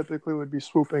schools that typically would be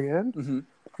swooping in.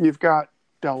 You've got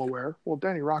Delaware. Well,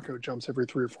 Danny Rocco jumps every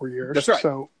 3 or 4 years. That's right.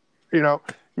 So,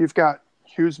 you've got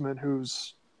Huseman,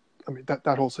 who's, I mean,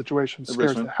 that whole situation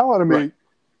scares the hell out of me.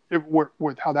 Right.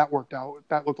 With how that worked out,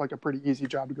 that looked like a pretty easy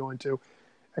job to go into,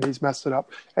 and he's messed it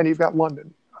up. And you've got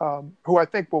London, who I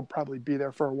think will probably be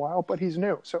there for a while, but he's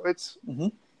new. So it's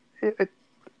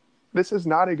this is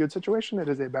not a good situation. It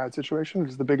is a bad situation. It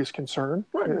is the biggest concern.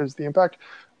 Right. It is the impact.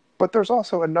 But there's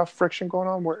also enough friction going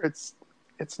on where it's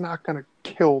not going to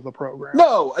kill the program.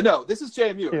 No. This is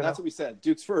JMU. That's what we said.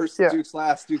 Duke's first, Duke's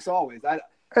last, Duke's always.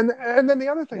 And then the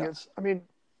other thing is, I mean,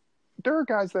 there are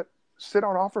guys that sit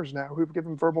on offers now who've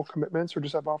given verbal commitments or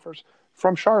just have offers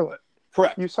from Charlotte.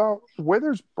 Correct. You saw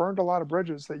Withers burned a lot of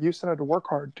bridges that Houston had to work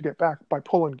hard to get back by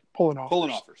pulling offers.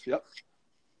 Pulling offers, yep.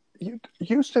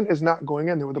 Houston is not going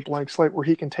in there with a blank slate where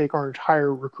he can take our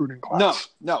entire recruiting class.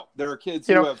 No. There are kids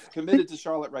who have committed to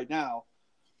Charlotte right now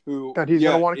who that he's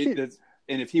going to want to keep.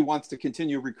 And if he wants to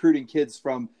continue recruiting kids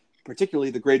from particularly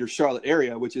the greater Charlotte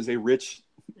area, which is a rich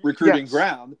recruiting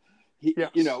ground,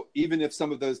 even if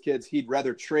some of those kids he'd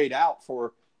rather trade out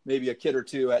for maybe a kid or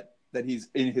two that he's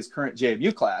in his current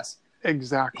JMU class.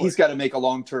 Exactly. He's got to make a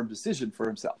long-term decision for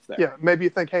himself there. Yeah, maybe you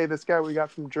think, hey, this guy we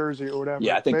got from Jersey or whatever.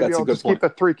 Yeah, I think maybe that's I'll a good just point. keep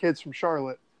the 3 kids from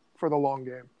Charlotte for the long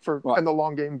game. And the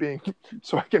long game being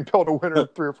so I can build a winner in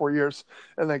 3 or 4 years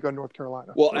and then go to North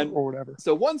Carolina or whatever.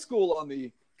 So one school on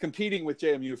the competing with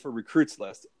JMU for recruits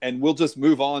list, and we'll just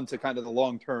move on to kind of the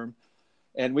long term.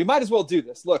 And we might as well do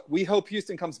this. Look, we hope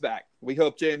Houston comes back. We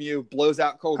hope JMU blows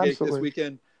out Colgate this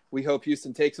weekend. We hope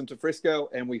Houston takes him to Frisco,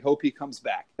 and we hope he comes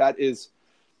back. That is,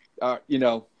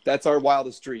 that's our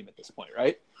wildest dream at this point,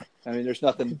 right? I mean, there's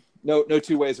no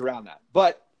 2 ways around that.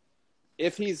 But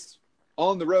if he's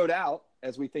on the road out,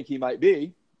 as we think he might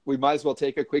be, we might as well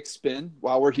take a quick spin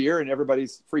while we're here and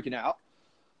everybody's freaking out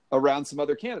around some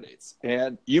other candidates.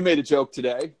 And you made a joke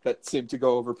today that seemed to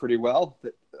go over pretty well,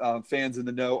 that fans in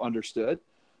the know understood.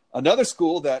 Another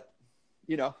school that,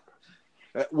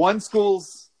 one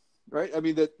school's, right? I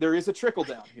mean, that there is a trickle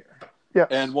down here. Yeah.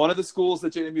 And one of the schools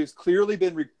that JMU has clearly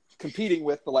been competing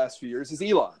with the last few years is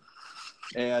Elon.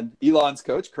 And Elon's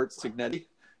coach, Curt Cignetti,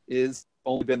 is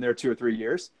only been there 2 or 3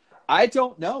 years. I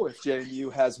don't know if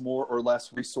JMU has more or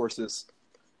less resources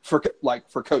for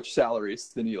coach salaries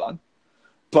than Elon.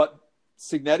 But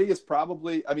Cignetti is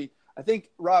probably, I think,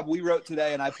 Rob, we wrote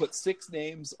today and I put 6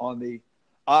 names on the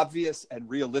obvious and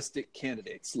realistic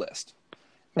candidates list.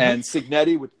 Mm-hmm. And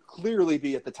Cignetti would clearly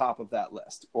be at the top of that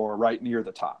list or right near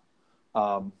the top.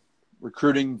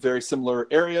 Recruiting very similar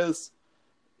areas.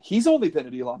 He's only been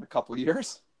at Elon a couple of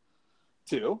years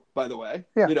too, by the way.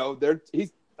 Yeah.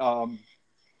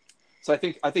 So I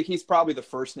think he's probably the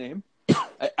first name.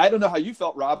 I don't know how you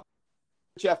felt, Rob.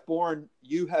 Jeff Bourne,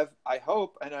 you have, I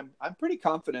hope, and I'm pretty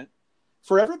confident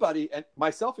for everybody, and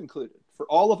myself included, for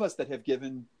all of us that have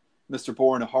given Mr.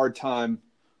 Bourne a hard time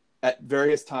at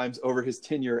various times over his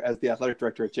tenure as the athletic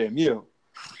director at JMU.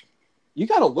 You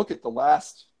got to look at the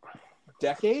last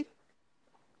decade,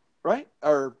 right?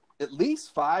 Or at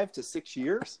least 5 to 6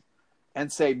 years, and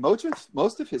say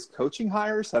most of his coaching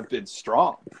hires have been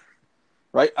strong,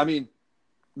 right? I mean,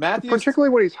 Matthews,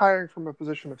 particularly when he's hiring from a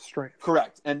position of strength.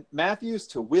 Correct. And Matthews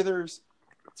to Withers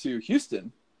to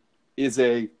Houston is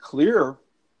a clear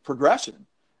progression.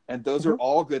 And those are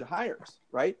all good hires,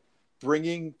 right?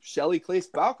 Bringing Shelley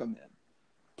Clace-Balcom in,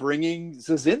 bringing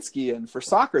Zazinski in for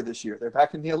soccer this year. They're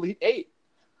back in the Elite Eight.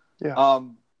 Yeah.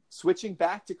 Switching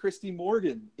back to Christy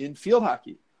Morgan in field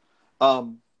hockey.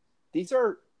 These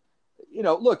are,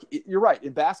 look, you're right.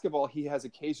 In basketball, he has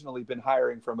occasionally been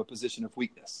hiring from a position of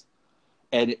weakness.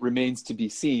 And it remains to be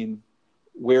seen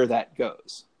where that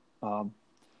goes.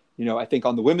 I think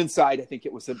on the women's side, I think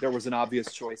there was an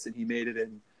obvious choice, and he made it.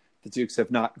 And the Dukes have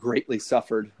not greatly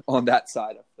suffered on that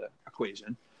side of the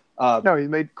equation. No, he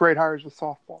made great hires with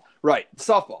softball. Right,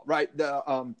 softball. Right,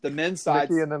 the men's side,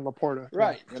 Mickey and then Laporta.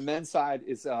 Right, the men's side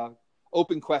is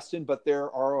open question, but there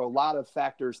are a lot of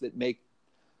factors that make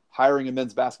hiring a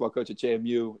men's basketball coach at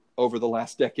JMU over the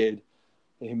last decade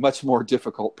a much more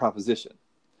difficult proposition.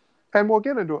 And we'll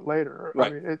get into it later.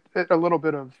 Right. I mean, a little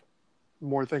bit of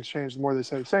more things change, the more they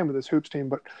say the same with this hoops team,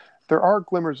 but there are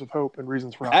glimmers of hope and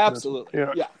reasons for optimism.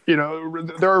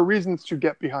 Absolutely. There are reasons to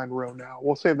get behind Rowe now.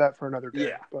 We'll save that for another day.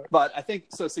 Yeah. But I think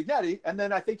so Cignetti, and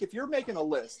then I think if you're making a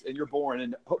list and you're Bourne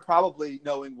and probably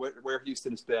knowing where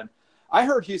Houston has been, I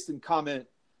heard Houston comment.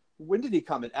 When did he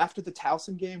comment? After the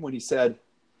Towson game, when he said,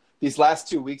 "These last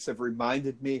 2 weeks have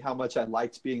reminded me how much I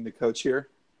liked being the coach here."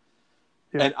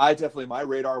 Yeah. And I definitely, my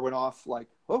radar went off like,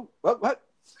 oh, what?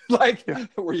 Like,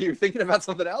 were you thinking about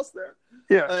something else there?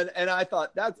 Yeah. And I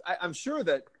thought I'm sure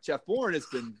that Jeff Bourne has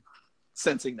been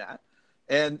sensing that.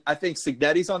 And I think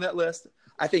Cignetti's on that list.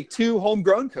 I think 2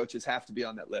 homegrown coaches have to be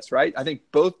on that list, right? I think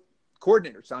both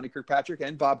coordinators, Sonny Kirkpatrick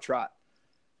and Bob Trott,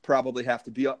 probably have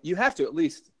to be. You have to at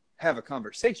least have a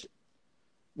conversation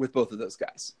with both of those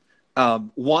guys.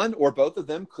 One or both of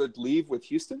them could leave with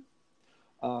Houston.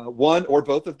 One or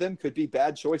both of them could be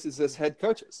bad choices as head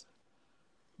coaches,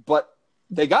 but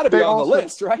they got to be on the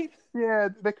list, right? Yeah,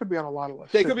 they could be on a lot of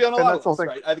lists. They could be on a lot of lists,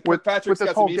 right? I think Kirkpatrick's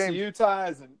got some ECU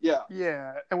ties, and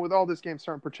yeah, and with all this game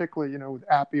starting, particularly with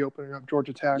Appy opening up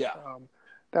Georgia Tech,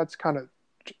 that's kind of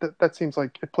that seems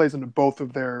like it plays into both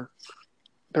of their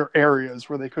areas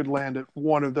where they could land at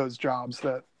one of those jobs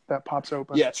that pops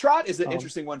open. Yeah, Trott is an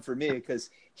interesting one for me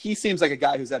because he seems like a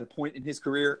guy who's at a point in his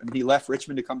career, and he left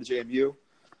Richmond to come to JMU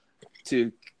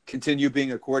to continue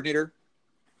being a coordinator.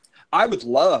 I would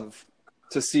love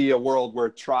to see a world where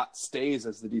Trott stays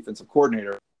as the defensive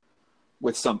coordinator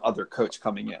with some other coach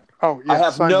coming in. Oh, yeah, I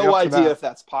have no idea if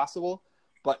that's possible,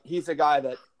 but he's a guy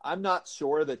that I'm not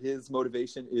sure that his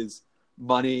motivation is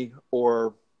money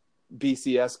or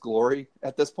BCS glory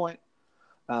at this point.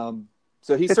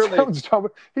 So he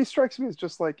strikes me as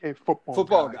just like a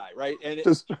football guy, right? And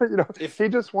if he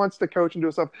just wants to coach and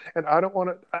do stuff, and I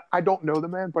don't know the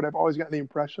man, but I've always gotten the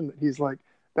impression that he's like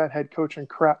that head coaching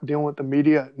crap dealing with the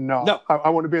media. No. I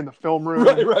want to be in the film room.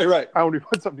 Right. I want to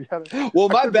put something together. Well,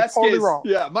 my best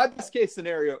case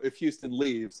scenario, if Houston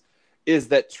leaves, is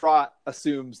that Trott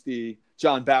assumes the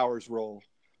John Bowers role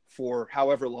for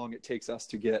however long it takes us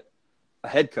to get a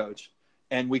head coach,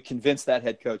 and we convince that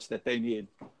head coach that they need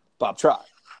Bob Trott.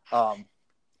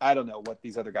 I don't know what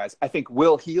these other guys. I think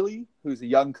Will Healy, who's a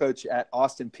young coach at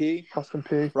Austin P,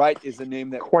 right, is a name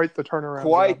that quite the turnaround.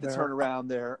 Turnaround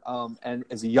there. And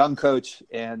as a young coach,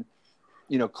 and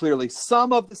clearly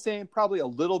some of the same, probably a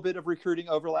little bit of recruiting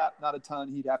overlap, not a ton.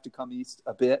 He'd have to come east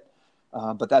a bit,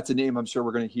 but that's a name I'm sure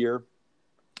we're going to hear.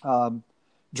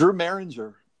 Drew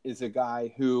Maringer is a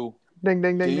guy who Ding,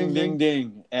 ding, ding, ding, ding.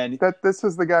 ding. And this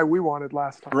is the guy we wanted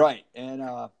last time. Right. And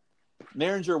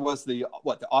Maringer was the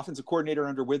offensive coordinator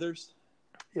under Withers?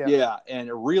 Yeah. And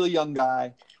a really young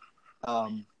guy.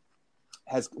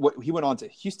 He went on to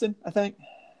Houston, I think.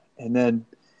 And then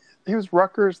he was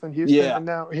Rutgers, then Houston, and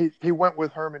now he went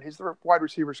with Herman. He's the wide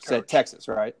receivers coach. At Texas,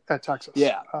 right? At Texas.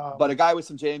 Yeah. But a guy with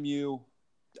some JMU,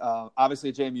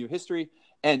 obviously a JMU history.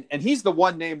 And he's the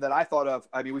one name that I thought of.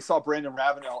 I mean, we saw Brandon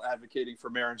Ravenel advocating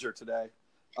for Maringer today.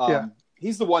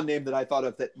 He's the one name that I thought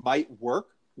of that might work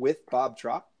with Bob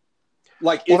Trott.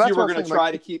 Like, if you were going to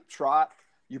try to keep Trott,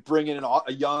 you bring in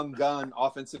a young gun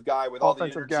offensive guy with all the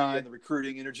energy and the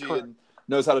recruiting energy and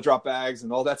knows how to drop bags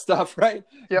and all that stuff, right?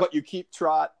 Yep. But you keep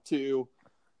Trott to,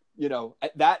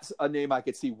 that's a name I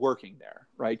could see working there,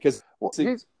 right? Because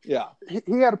he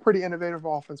had a pretty innovative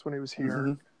offense when he was here.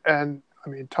 Mm-hmm. And, I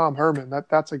mean, Tom Herman,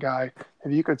 that's a guy,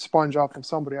 if you could sponge off of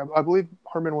somebody, I believe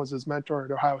Herman was his mentor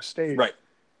at Ohio State. Right.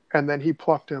 And then he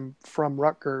plucked him from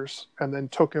Rutgers and then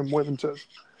took him with him to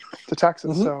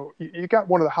Texas. Mm-hmm. So you got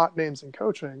one of the hot names in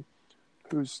coaching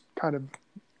who's kind of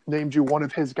named you one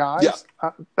of his guys.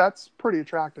 Yeah. That's pretty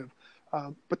attractive.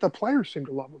 But the players seem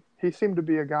to love him. He seemed to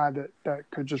be a guy that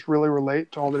could just really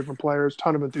relate to all the different players,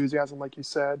 ton of enthusiasm, like you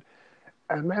said.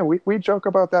 And, man, we joke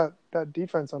about that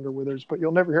defense under Withers, but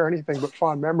you'll never hear anything but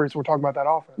fond memories when we're talking about that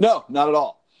offense. No, not at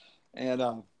all.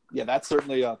 And, that's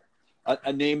certainly a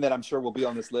name that I'm sure will be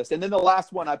on this list. And then the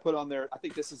last one I put on there, I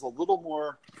think this is a little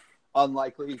more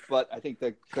unlikely, but I think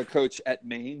the coach at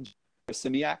Maine,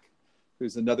 Simiak,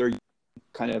 who's another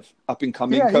kind of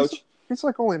up-and-coming coach. He's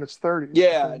like only in his 30s.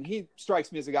 Yeah, and he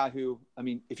strikes me as a guy who, I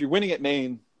mean, if you're winning at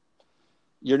Maine,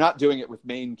 you're not doing it with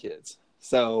Maine kids.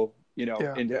 So,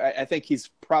 and I think he's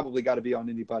probably got to be on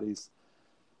anybody's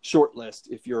short list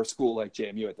if you're a school like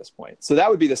JMU at this point. So that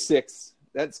would be the 6.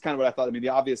 That's kind of what I thought. I mean, the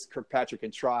obvious Kirkpatrick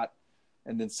and Trott,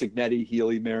 and then Signetti,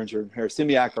 Healy, Maringer, and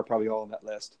Harris-Simiak are probably all on that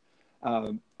list.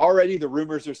 Already the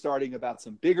rumors are starting about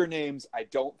some bigger names. I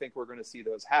don't think we're going to see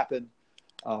those happen.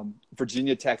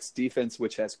 Virginia Tech's defense,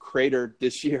 which has cratered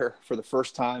this year for the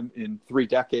first time in 3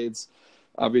 decades.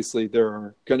 Obviously, there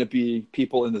are going to be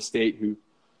people in the state who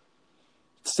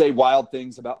say wild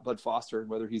things about Bud Foster and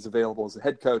whether he's available as a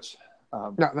head coach.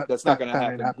 That's not going to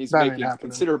happen. He's making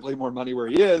considerably more money where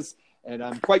he is, and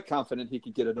I'm quite confident he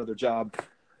could get another job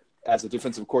as a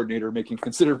defensive coordinator, making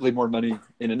considerably more money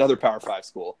in another Power 5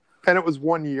 school. And it was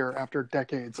 1 year after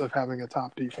decades of having a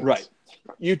top defense. Right.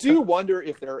 You do wonder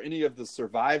if there are any of the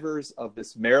survivors of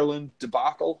this Maryland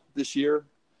debacle this year.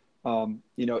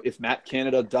 If Matt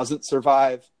Canada doesn't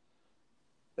survive,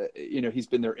 he's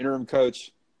been their interim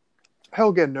coach.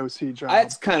 He'll get an OC job.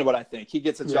 That's kind of what I think. He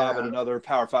gets a job at another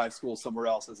Power 5 school somewhere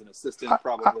else as an assistant,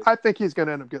 probably. I think he's going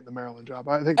to end up getting the Maryland job.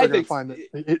 I think they're going to find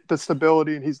the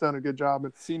stability, and he's done a good job.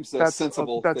 And seems a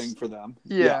sensible thing for them.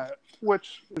 Yeah,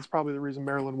 which is probably the reason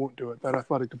Maryland won't do it. That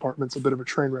athletic department's a bit of a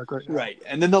train wreck right now. Right.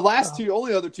 And then the last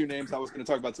only other 2 names I was going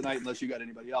to talk about tonight, unless you got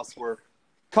anybody else, were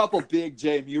a couple big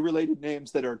JMU-related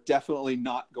names that are definitely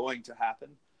not going to happen,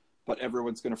 but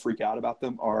everyone's going to freak out about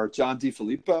them, are John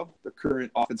DeFilippo, the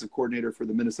current offensive coordinator for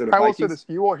the Minnesota Vikings. I will say this.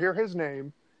 You will hear his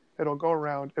name. It'll go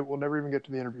around. It will never even get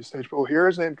to the interview stage, but we'll hear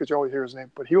his name because you always hear his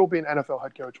name. But he will be an NFL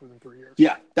head coach within 3 years.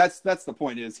 Yeah, that's the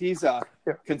point is he's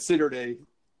considered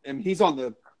he's on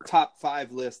the top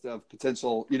 5 list of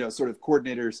potential, sort of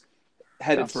coordinators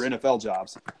headed for NFL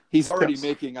jobs. He's already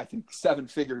making, I think, 7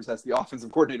 figures as the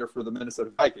offensive coordinator for the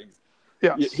Minnesota Vikings.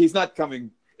 Yeah. He's not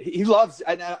coming – he loves –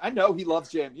 I know he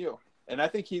loves JMU, and I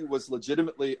think he was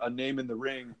legitimately a name in the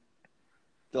ring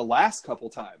the last couple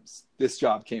times this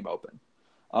job came open.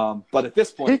 But at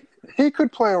this point – He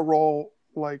could play a role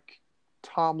like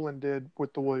Tomlin did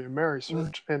with the William Mary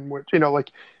search, in which,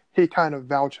 like he kind of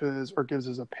vouches or gives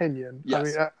his opinion.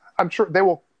 Yes. I mean, I'm sure they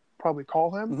will probably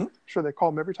call him. Mm-hmm. I'm sure they call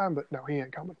him every time, but no, he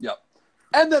ain't coming. Yep.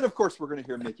 And then, of course, we're going to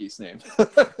hear Mickey's name.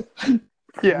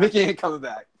 Yeah. Mickey ain't coming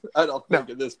back, I don't think,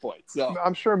 at this point. So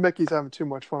I'm sure Mickey's having too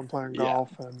much fun playing golf.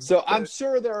 So I'm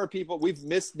sure there are people – we've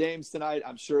missed names tonight.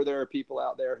 I'm sure there are people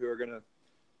out there who are going to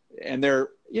 – and they're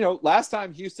 – last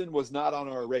time Houston was not on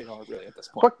our radar really at this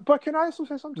point. But can I also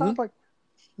say sometimes, like,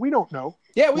 we don't know.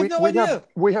 Yeah, we have no idea.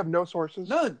 We have no sources.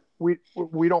 None. We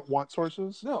don't want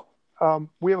sources. No.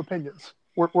 We have opinions.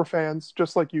 We're fans,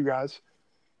 just like you guys.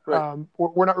 Right.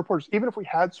 We're not reporters. Even if we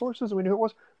had sources and we knew who it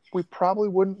was, we probably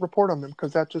wouldn't report on them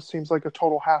because that just seems like a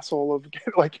total hassle of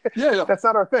that's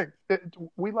not our thing.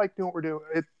 We like doing what we're doing.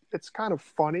 It's kind of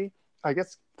funny. I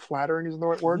guess flattering isn't the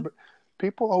right word, but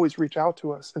people always reach out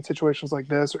to us in situations like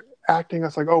this, or acting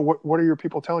us like, oh, what are your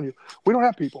people telling you? We don't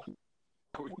have people.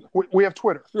 We have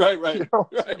Twitter. Right. Right.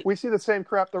 We see the same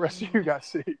crap the rest of you guys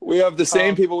see. We have the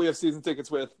same people we have season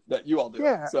tickets with that you all do.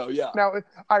 Yeah. So, yeah. Now,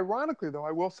 ironically, though,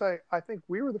 I will say, I think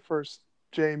we were the first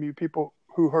JMU people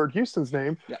who heard Houston's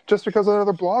name just because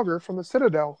another blogger from the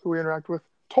Citadel who we interact with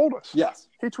told us. Yes.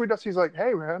 He tweeted us. He's like,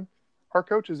 hey, man, our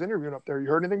coach is interviewing up there. You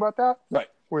heard anything about that? Right.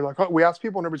 We're like, oh, we asked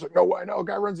people, and everybody's like, no way, no,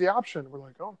 guy runs the option. We're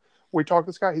like, oh. We talked to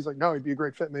this guy. He's like, no, he'd be a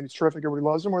great fit, man. He's terrific. Everybody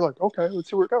loves him. We're like, okay, let's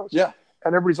see where it goes. Yeah.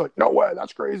 And everybody's like, no way,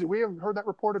 that's crazy. We haven't heard that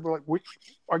reported. We're like,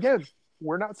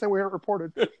 we're not saying we haven't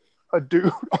reported. A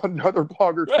dude, another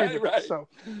blogger tweeted. Right. So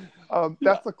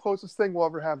that's the closest thing we'll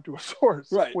ever have to a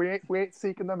source. Right. We ain't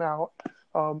seeking them out.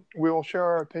 We will share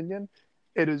our opinion.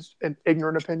 It is an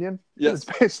ignorant opinion. Yes.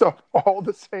 It's based off all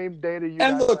the same data you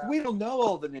And guys look, have. we don't know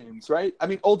all the names, right? I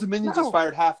mean, Old Dominion just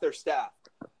fired half their staff.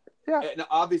 Yeah. And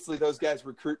obviously those guys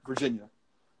recruit Virginia.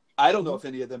 I don't know if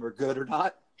any of them are good or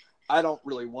not. I don't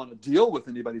really want to deal with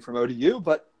anybody from ODU,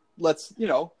 but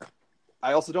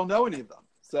I also don't know any of them.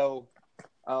 So,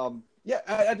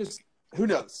 I just, who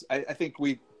knows? I think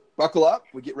we buckle up.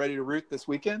 We get ready to root this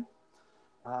weekend.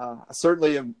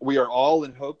 We are all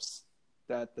in hopes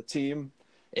that the team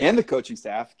and the coaching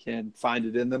staff can find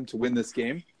it in them to win this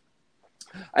game.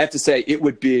 I have to say it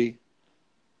would be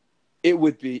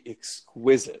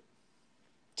exquisite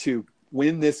to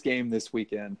win this game this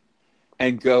weekend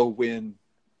and go win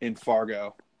in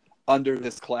Fargo under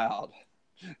this cloud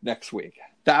next week.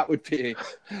 That would be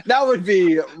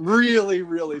really,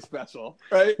 really special,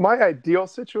 right? My ideal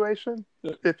situation,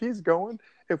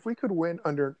 if we could win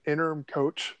under an interim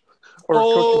coach or a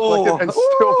coaching collective and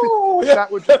still be,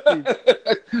 that would just be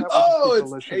it's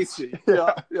delicious. tasty.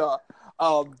 Yeah.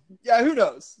 Who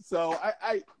knows? So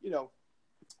I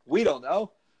we don't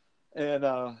know. And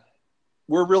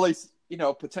we're really,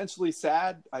 potentially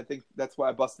sad. I think that's why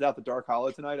I busted out the Dark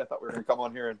Hollow tonight. I thought we were going to come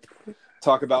on here and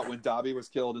talk about when Dobby was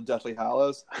killed in Deathly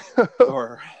Hallows,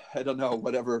 or I don't know,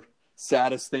 whatever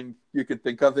saddest thing you could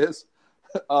think of is.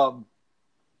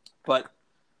 But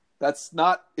that's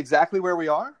not exactly where we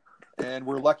are, and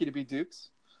we're lucky to be Dukes.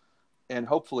 And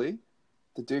hopefully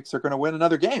the Dukes are going to win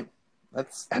another game.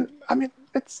 And I mean,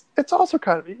 it's also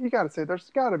kind of, you got to say, there's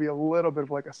got to be a little bit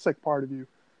of like a sick part of you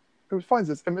who finds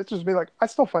this, and it's just be like, I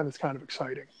still find this kind of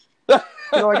exciting. I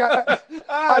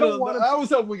don't want to. I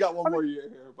was hoping we got one more year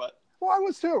here, but I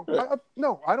was too. Right.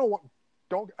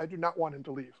 I do not want him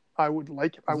to leave. I would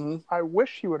like him. Mm-hmm. I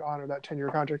wish he would honor that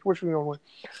 10-year contract, which we normally.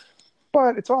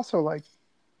 But it's also like,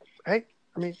 hey,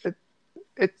 I mean,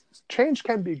 it change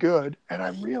can be good, and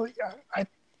I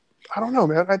don't know,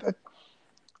 man.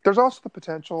 There's also the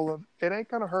potential of it ain't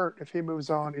going to hurt if he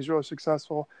moves on, he's really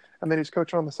successful, and then he's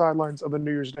coaching on the sidelines of a New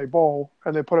Year's Day Bowl,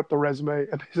 and they put up the resume,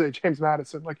 and they say James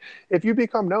Madison. Like, if you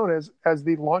become known as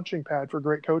the launching pad for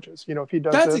great coaches, if he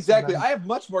does That's exactly. I have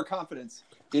much more confidence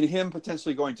in him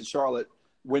potentially going to Charlotte,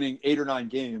 winning 8 or 9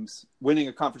 games, winning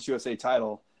a Conference USA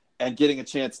title, and getting a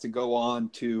chance to go on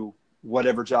to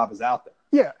whatever job is out there.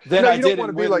 Yeah. Then I did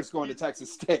in Winters going to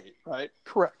Texas State, right?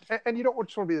 Correct. And you don't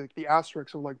just want to be like the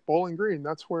asterisks of like Bowling Green.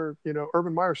 That's where,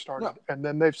 Urban Meyer started. No. And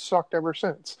then they've sucked ever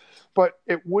since. But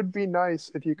it would be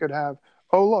nice if you could have,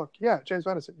 oh, look, James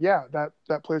Madison. Yeah,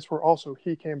 that place where also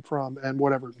he came from and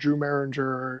whatever, Drew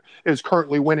Maringer is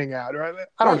currently winning at. Or,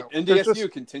 I don't know.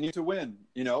 NDSU continue to win,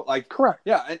 Correct.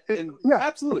 Yeah, and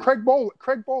absolutely. Craig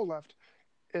Bowl left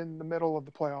in the middle of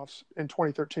the playoffs in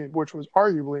 2013, which was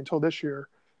arguably until this year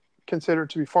considered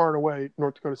to be far and away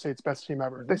North Dakota State's best team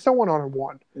ever. They still went on and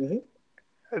won.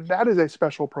 Mm-hmm. That is a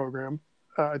special program.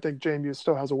 I think JMU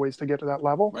still has a ways to get to that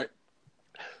level. Right.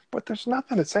 But there's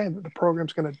nothing to say that the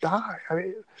program's going to die. I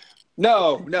mean,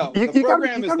 no. The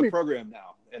program is the program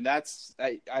now. And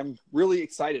I'm really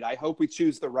excited. I hope we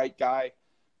choose the right guy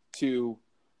to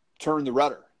turn the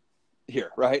rudder here,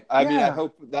 right? I mean, I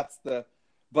hope that's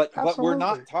but we're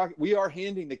not talking. We are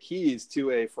handing the keys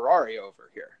to a Ferrari over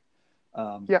here.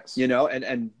 Yes.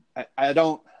 And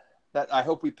I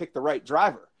hope we pick the right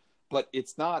driver, but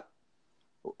it's not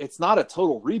a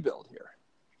total rebuild here.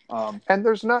 And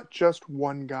there's not just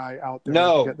one guy out there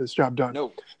to get this job done.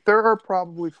 No. There are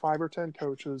probably 5 or 10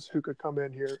 coaches who could come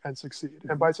in here and succeed. Mm-hmm.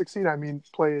 And by succeed, I mean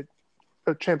play at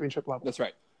a championship level. That's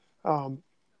right.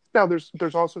 Now there's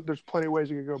plenty of ways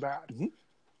you could go bad. Mm-hmm.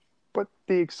 But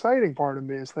the exciting part of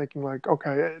me is thinking like,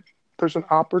 okay, there's an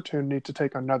opportunity to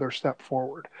take another step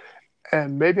forward.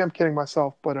 And maybe I'm kidding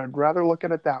myself, but I'd rather look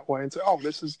at it that way and say, oh,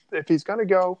 this is, if he's going to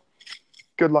go,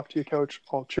 good luck to you, coach.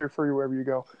 I'll cheer for you wherever you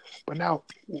go. But now,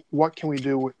 what can we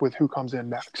do with who comes in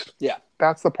next? Yeah.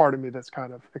 That's the part of me that's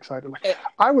kind of excited. Like,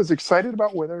 I was excited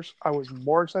about Withers. I was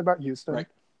more excited about Houston. Right.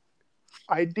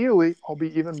 Ideally, I'll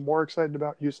be even more excited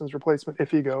about Houston's replacement if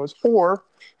he goes, or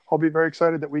I'll be very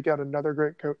excited that we got another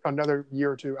great coach, another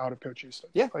year or two out of Coach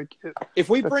Houston. Yeah. Like, if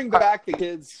we bring back the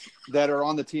kids that are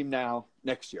on the team now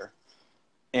next year,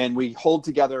 and we hold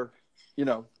together,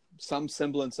 some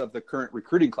semblance of the current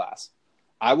recruiting class,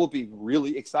 I will be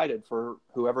really excited for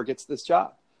whoever gets this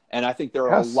job. And I think there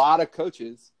are a lot of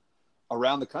coaches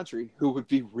around the country who would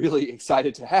be really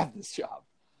excited to have this job.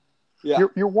 Yeah.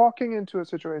 You're walking into a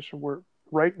situation where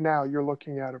right now you're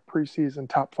looking at a preseason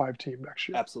top 5 team next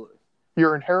year. Absolutely.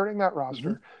 You're inheriting that roster.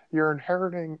 Mm-hmm. You're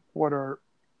inheriting what are,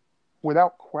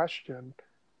 without question,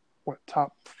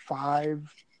 top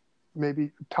 5,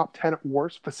 maybe top 10 at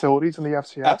worst facilities in the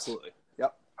FCS. Absolutely.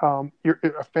 Yep. You're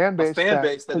a fan base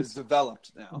that is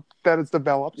developed now. That is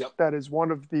developed. Yep. That is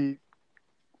one of the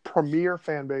premier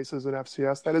fan bases in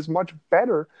FCS. That is much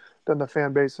better than the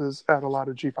fan bases at a lot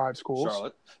of G5 schools.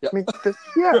 Charlotte. Yep. I mean,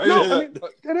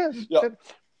 it is. Yep.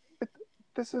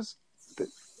 This is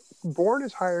Bourne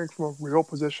is hiring from a real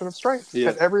position of strength Yeah.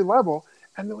 at every level.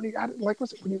 And then when you add,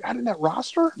 when you add in that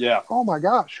roster, yeah. Oh my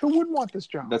gosh, who wouldn't want this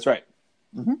job? That's right.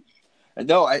 Mm-hmm. And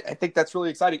no, I think that's really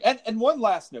exciting. And one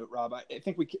last note, Rob, I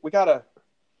think we gotta.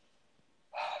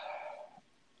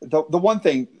 The one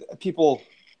thing people,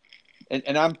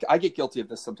 and I get guilty of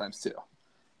this sometimes too.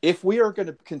 If we are going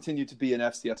to continue to be an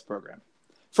FCS program,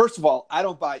 first of all, I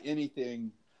don't buy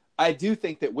anything. I do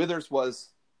think that Withers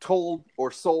was told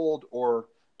or sold or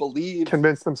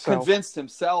convinced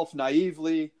himself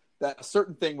naively that a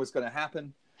certain thing was going to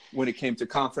happen when it came to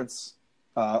conference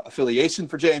affiliation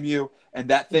for JMU, and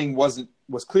that thing was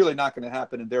clearly not going to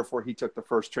happen, and therefore he took the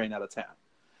first train out of town.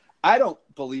 I don't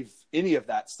believe any of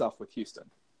that stuff with Houston,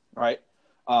 right?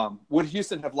 Would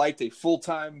Houston have liked a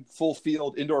full-time,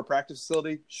 full-field indoor practice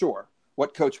facility? Sure.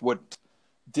 What coach wouldn't?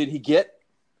 Did he get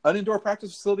an indoor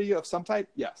practice facility of some type?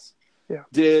 Yes. Yeah.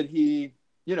 Did he,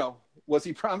 was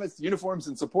he promised uniforms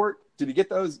and support? Did he get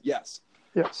those? Yes.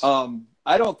 Yes.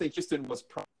 I don't think Houston was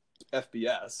promised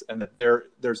FBS and that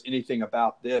there's anything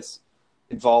about this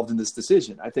involved in this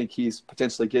decision. I think he's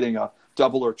potentially getting a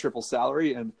double or triple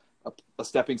salary and a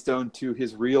stepping stone to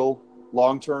his real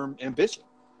long-term ambition.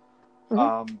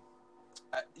 Mm-hmm.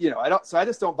 I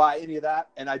just don't buy any of that.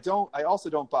 And I don't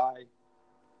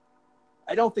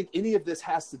think any of this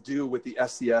has to do with the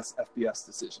FCS FBS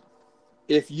decision.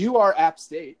 If you are App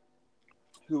State,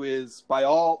 who is by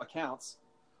all accounts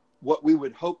what we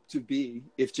would hope to be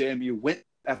if JMU went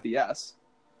FBS,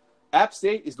 App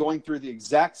State is going through the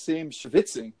exact same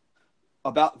schwitzing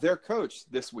about their coach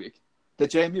this week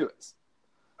that JMU is.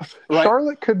 Right?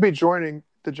 Charlotte could be joining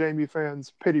the JMU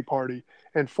fans' pity party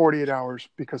in 48 hours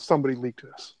because somebody leaked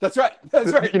this. That's right.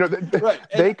 That's right.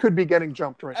 They could be getting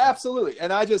jumped right now. Absolutely.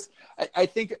 And I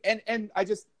think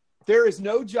there is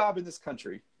no job in this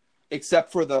country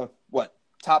except for the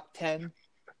top 10.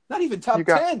 Not even top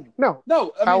 10. No. I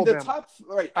mean, Alabama. the top,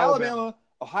 right? Alabama,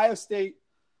 Ohio State,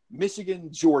 Michigan,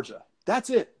 Georgia. That's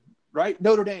it, right?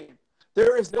 Notre Dame.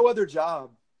 There is no other job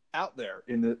out there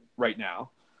right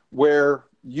now where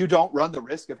you don't run the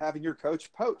risk of having your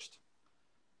coach poached.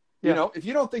 Yeah. If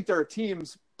you don't think there are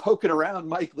teams poking around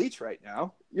Mike Leach right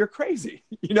now, you're crazy,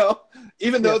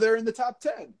 even though they're in the top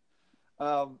 10.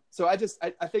 So I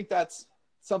think that's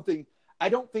something. I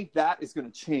don't think that is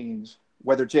going to change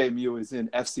whether JMU is in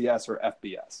FCS or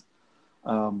FBS.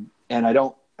 And I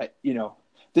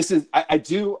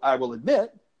will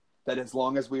admit that as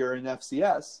long as we are in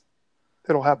FCS,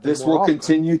 it'll happen. This will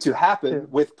continue to happen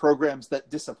with programs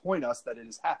that disappoint us that it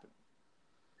has happened.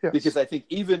 Yes. Because I think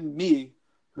even me,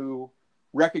 who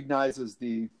recognizes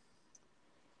the,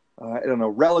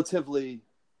 relatively,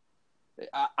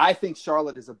 I think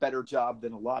Charlotte is a better job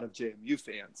than a lot of JMU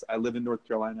fans. I live in North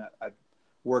Carolina. I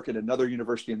work at another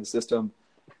university in the system,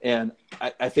 and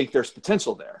I think there's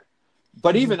potential there.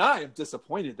 But even I am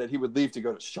disappointed that he would leave to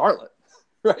go to Charlotte,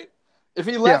 right? If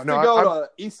he left to go to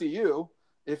ECU,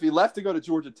 if he left to go to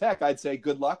Georgia Tech, I'd say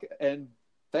good luck and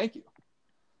thank you.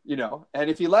 And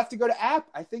if he left to go to App,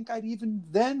 I think I'd even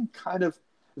then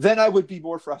then I would be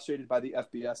more frustrated by the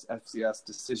FBS, FCS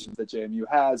decisions that JMU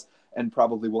has and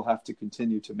probably will have to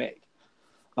continue to make.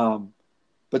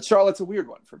 But Charlotte's a weird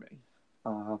one for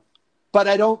me. But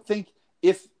I don't think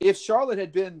if Charlotte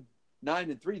had been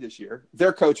 9-3 this year,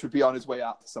 their coach would be on his way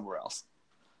out to somewhere else.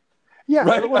 Yeah,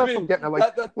 right? I'm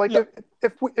getting.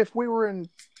 If we were in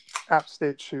App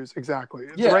State shoes, exactly.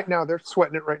 Yeah. Right now, they're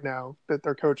sweating it right now that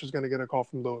their coach is going to get a call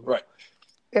from Louisville. Right.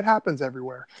 It happens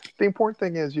everywhere. The important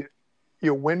thing is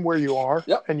you win where you are,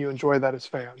 Yep. and you enjoy that as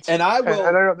fans. And I will.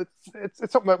 And I know that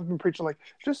it's something I've been preaching. Like,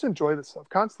 just enjoy this stuff.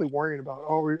 Constantly worrying about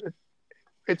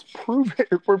it's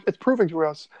proving to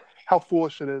us how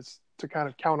foolish it is to kind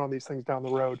of count on these things down the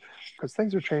road, because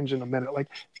things are changing in a minute. Like,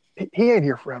 he ain't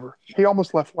here forever. He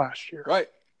almost left last year. Right.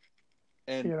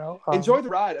 And Enjoy the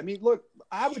ride. I mean, look,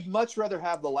 I would much rather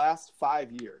have the last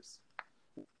 5 years,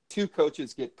 2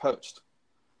 coaches get poached,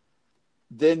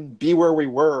 than be where we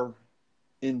were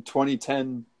in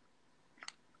 2010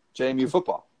 JMU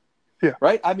football. Yeah.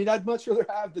 Right. I mean, I'd much rather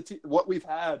have what we've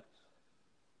had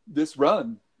this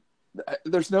run.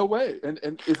 There's no way.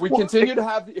 And if we continue to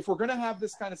have, if we're going to have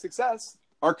this kind of success,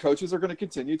 our coaches are going to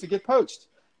continue to get poached.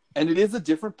 And it is a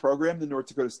different program than North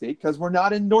Dakota State because we're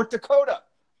not in North Dakota.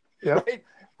 Yeah. Right?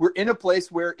 We're in a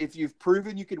place where if you've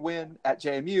proven you could win at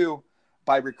JMU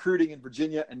by recruiting in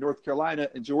Virginia and North Carolina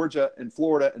and Georgia and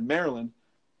Florida and Maryland,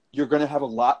 you're going to have a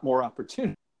lot more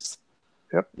opportunities.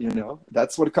 Yep.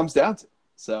 That's what it comes down to.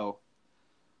 So,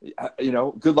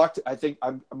 good luck. I think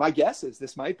my guess is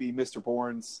this might be Mr.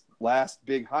 Bourne's last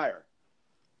big hire.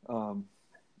 I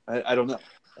don't know.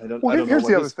 I don't know. Here's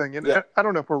the other thing, and I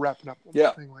don't know if we're wrapping up on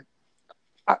this thing. Like,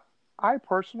 I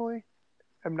personally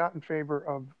am not in favor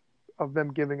of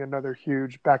them giving another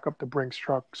huge back up the Brinks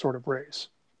truck sort of raise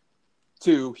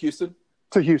to Houston.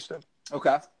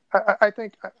 Okay. I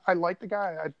think I like the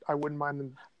guy. I wouldn't mind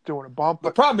them doing a bump. But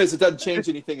the problem is it doesn't change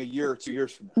anything a year or 2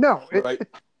 years from now. No, right?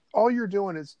 All you're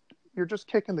doing is you're just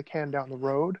kicking the can down the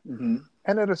road. Mm-hmm.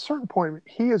 And at a certain point,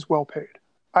 he is well paid.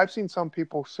 I've seen some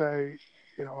people say,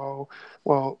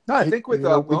 well, no, I think with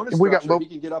bonus we structure, got he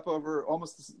can get up over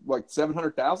almost like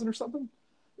 700,000 or something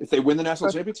if they win the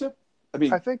national championship. I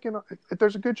mean, I think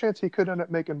there's a good chance he could end up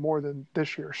making more than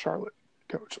this year's Charlotte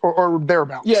coach or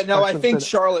thereabouts. Yeah, no, I think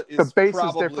Charlotte is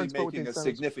probably is making a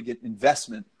significant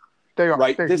investment. They are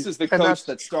right. This is the coach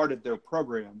that started their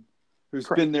program, who's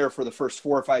been there for the first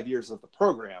 4 or 5 years of the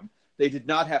program. They did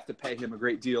not have to pay him a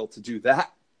great deal to do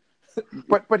that.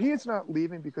 But he is not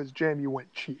leaving because JMU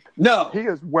went cheap. No, he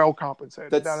is well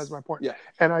compensated. That is my point. Yeah,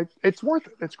 and it's worth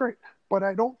it. It's great, but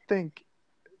I don't think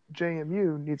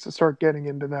JMU needs to start getting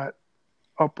into that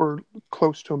upper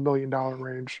close to $1 million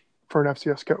range for an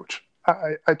FCS coach.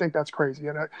 I think that's crazy,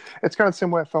 and it's kind of the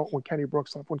same way I felt when Kenny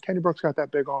Brooks left. When Kenny Brooks got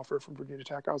that big offer from Virginia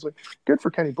Tech, I was like, good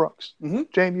for Kenny Brooks. Mm-hmm.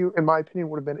 JMU, in my opinion,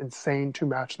 would have been insane to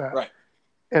match that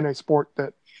in a sport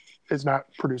that is not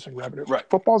producing revenue. Right.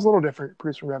 Football's a little different,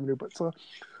 producing revenue, but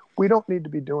we don't need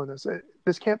to be doing this.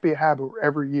 This can't be a habit where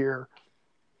every year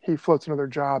he floats another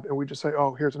job and we just say,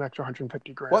 oh, here's an extra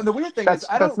 $150,000. Well, and the weird thing is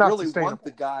I don't really want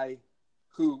the guy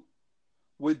who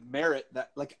would merit that.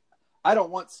 Like, I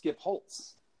don't want Skip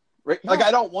Holtz. Right? No. Like, I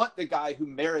don't want the guy who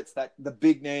merits the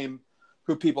big name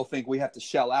who people think we have to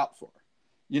shell out for.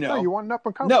 No, you want an up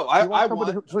and coming. No, I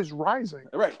want who's rising.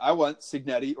 Right, I want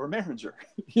Signetti or Merringer.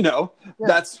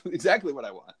 That's exactly what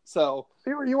I want. So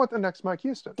you want the next Mike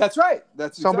Houston. That's right.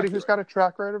 That's somebody who's got a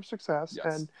track record of success,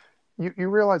 and you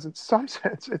realize in some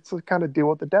sense it's a kind of deal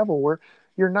with the devil where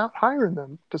you're not hiring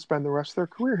them to spend the rest of their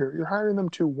career here. You're hiring them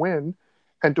to win.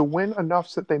 And to win enough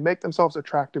so that they make themselves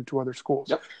attractive to other schools.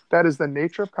 Yep. That is the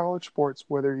nature of college sports,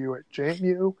 whether you're at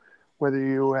JMU, whether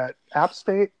you're at App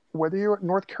State, whether you're at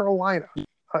North Carolina.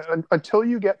 Until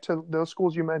you get to those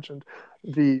schools you mentioned,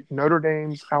 the Notre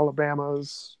Dames,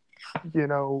 Alabamas,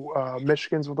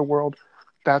 Michigans of the world,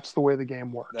 that's the way the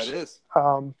game works. That is.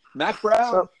 Matt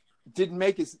Brown didn't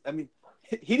make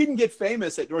he didn't get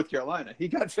famous at North Carolina. He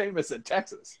got famous at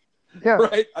Texas. Yeah.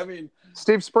 Right. I mean,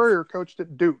 Steve Spurrier coached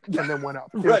at Duke and then went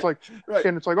up. And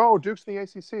it's like, oh, Duke's in the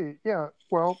ACC. Yeah.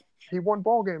 Well, he won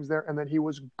ball games there and then he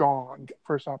was gone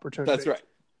first opportunity. That's right.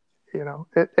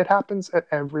 It happens at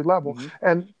every level. Mm-hmm.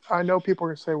 And I know people are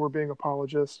going to say we're being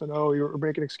apologists and, oh, you're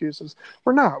making excuses.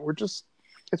 We're not.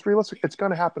 It's realistic. It's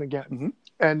going to happen again. Mm-hmm.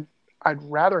 And I'd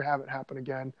rather have it happen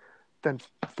again than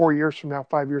 4 years from now,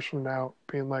 5 years from now,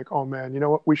 being like, oh man, you know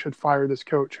what? We should fire this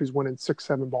coach who's winning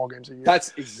 6-7 ball games a year.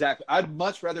 That's exactly. I'd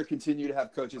much rather continue to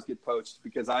have coaches get poached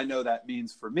because I know that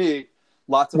means for me,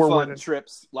 lots of fun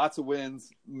trips, lots of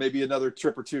wins, maybe another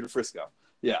trip or two to Frisco.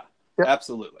 Yeah, yep.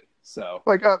 Absolutely. So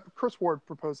like Chris Ward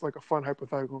proposed like a fun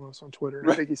hypothetical to us on Twitter.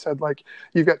 And I think he said like,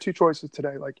 you've got two choices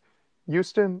today. Like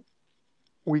Houston,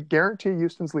 we guarantee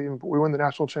Houston's leaving, but we win the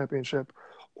national championship.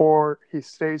 Or he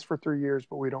stays for 3 years,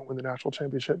 but we don't win the national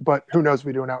championship. But who knows if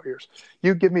we do in out years.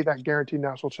 You give me that guaranteed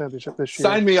national championship this year.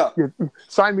 Sign me up.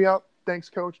 Sign me up. Thanks,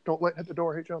 coach. Don't hit the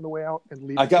door, hit you on the way out, and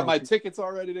leave. I got my tickets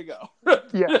all ready to go.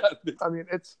 Yeah. I mean,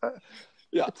 it's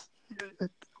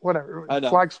whatever.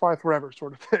 Flags fly forever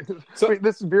sort of thing. So,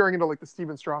 this is veering into like the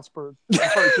Steven Strasburg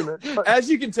argument. As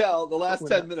you can tell, the last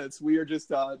 10 minutes, we are just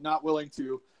not willing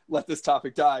to let this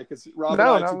topic die, because Rob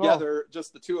No, and I not at all. together,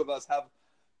 just the two of us, have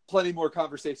plenty more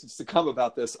conversations to come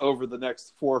about this over the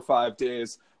next 4 or 5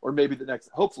 days, or maybe the next,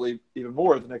 hopefully even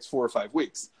more, the next 4 or 5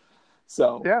 weeks.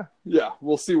 So yeah,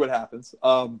 we'll see what happens.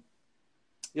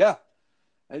 Yeah,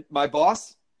 my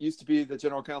boss used to be the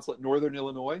general counsel at Northern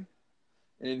Illinois,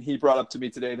 and he brought up to me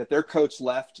today that their coach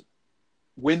left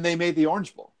when they made the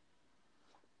Orange Bowl,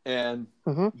 and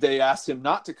they asked him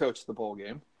not to coach the bowl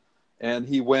game, and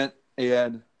he went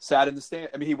and sat in the stand.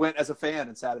 I mean, he went as a fan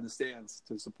and sat in the stands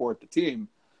to support the team,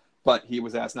 but he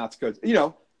was asked not to coach. You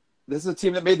know, this is a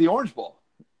team that made the Orange Bowl,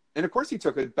 and of course he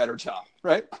took a better job,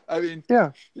 right? I mean,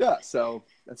 yeah. So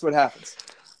that's what happens.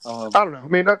 I don't know. I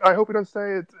mean, I hope he doesn't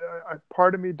stay.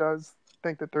 Part of me does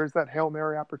think that there's that Hail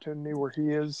Mary opportunity where he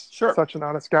is such an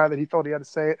honest guy that he felt he had to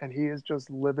say it, and he is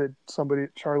just livid. Somebody,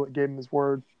 Charlotte, gave him his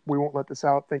word. We won't let this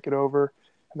out. Think it over.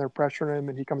 And they're pressuring him,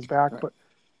 and he comes back. Right.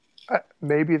 But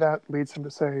maybe that leads him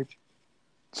to say,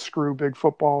 screw big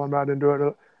football. I'm not into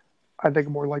it. I think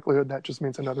more likelihood that just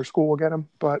means another school will get him.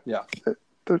 But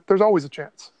there's always a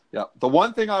chance. Yeah. The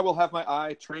one thing I will have my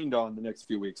eye trained on the next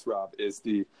few weeks, Rob, is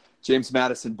the James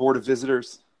Madison Board of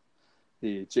Visitors,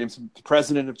 the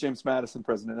president of James Madison,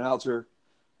 President Alger,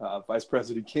 Vice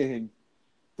President King,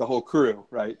 the whole crew,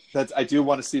 right? I do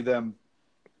want to see them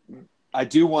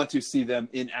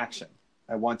in action.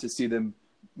 I want to see them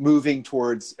moving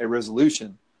towards a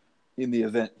resolution in the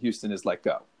event Houston is let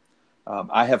go.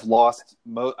 I have lost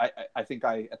I think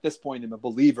I, at this point, am a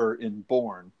believer in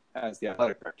Bourne as the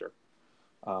athletic director.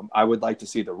 I would like to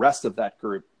see the rest of that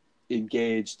group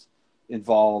engaged,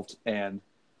 involved, and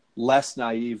less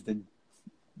naive than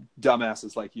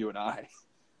dumbasses like you and I,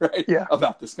 right? Yeah.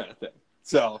 About this kind of thing.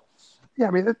 So, yeah,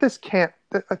 I mean, this can't.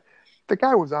 The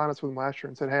guy was honest with him last year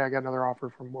and said, "Hey, I got another offer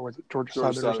from Georgia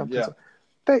Southern or something." Yeah.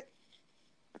 So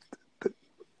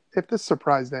if this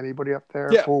surprised anybody up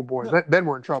there, oh boy, then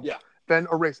we're in trouble. Yeah. Then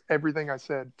erase everything I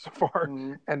said so far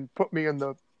and put me in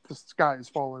the sky is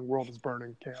falling, world is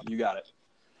burning camp. You got it.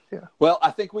 Yeah. Well,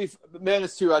 I think we've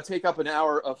managed to take up an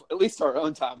hour of at least our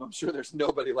own time. I'm sure there's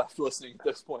nobody left listening at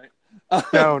this point.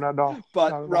 No, not at all. But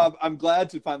not at Rob, all. I'm glad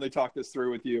to finally talk this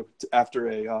through with you after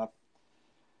a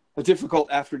difficult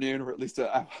afternoon, or at least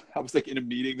I was like in a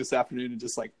meeting this afternoon and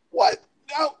just like, what?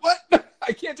 No, what?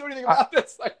 I can't do anything about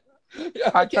this. Like,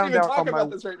 I can't even talk about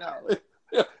this right now.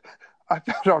 I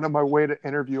found out on my way to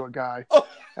interview a guy,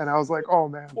 and I was like, "Oh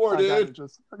man, poor dude."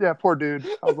 Poor dude."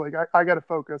 I was like, "I got to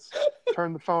focus,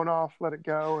 turn the phone off, let it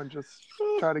go, and just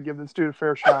try to give this dude a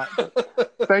fair shot."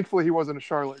 But thankfully, he wasn't a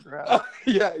Charlotte grad.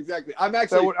 Yeah, exactly. I'm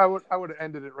actually. I would have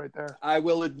ended it right there. I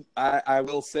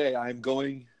will say I'm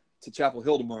going to Chapel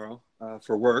Hill tomorrow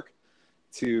for work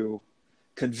to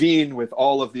convene with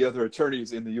all of the other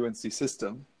attorneys in the UNC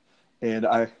system, and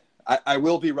I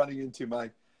will be running into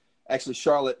actually,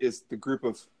 Charlotte is the group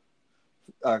of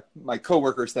my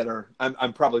coworkers that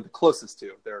I'm probably the closest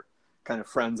to. They're kind of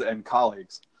friends and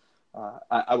colleagues.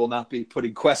 I will not be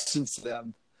putting questions to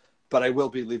them, but I will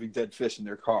be leaving dead fish in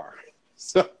their car.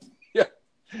 So, yeah,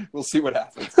 we'll see what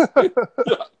happens.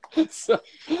 So,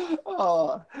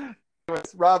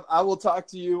 anyways, Rob, I will talk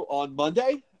to you on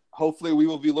Monday. Hopefully, we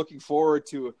will be looking forward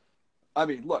to. I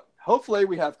mean, look. Hopefully,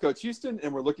 we have Coach Houston,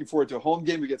 and we're looking forward to a home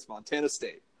game against Montana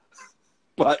State.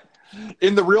 But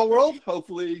in the real world,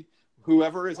 hopefully,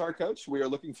 whoever is our coach, we are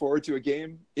looking forward to a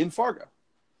game in Fargo.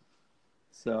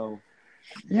 So,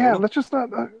 yeah, let's just not.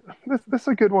 This is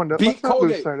a good one. Let's not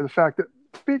lose sight of the fact that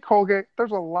beat Colgate.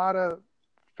 There's a lot of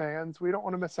fans. We don't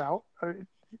want to miss out.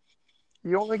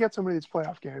 You only get so many of these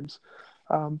playoff games.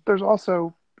 There's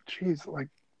also, like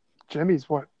Jimmy's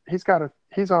what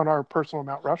he's on our personal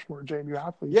Mount Rushmore, JMU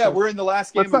athletes. Yeah, so we're in the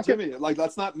last game with Jimmy.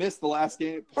 Let's not miss the last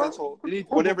game potential.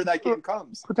 Whatever that game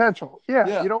comes. Potential.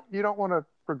 Yeah. You don't want to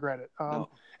regret it. No.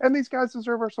 And these guys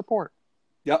deserve our support.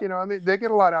 Yep. You know, I mean, they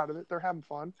get a lot out of it. They're having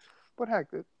fun. But heck,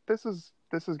 this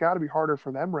has got to be harder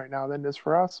for them right now than it is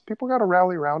for us. People got to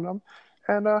rally around them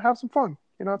and have some fun.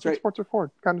 You know, that's what sports are for.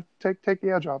 Kind of take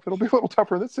the edge off. It'll be a little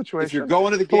tougher in this situation. If you're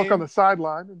going to the game, look on the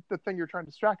sideline, and the thing you're trying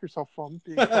to distract yourself from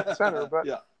being at the center. But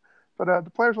But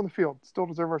the players on the field still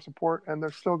deserve our support, and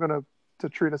they're still going to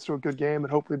treat us to a good game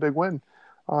and hopefully a big win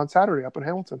on Saturday up in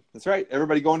Hamilton. That's right.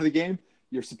 Everybody going to the game,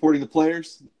 you're supporting the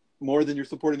players more than you're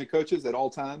supporting the coaches at all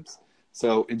times.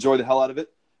 So enjoy the hell out of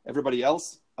it. Everybody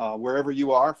else, wherever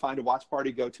you are, find a watch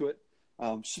party, go to it.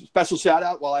 Special shout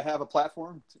out while I have a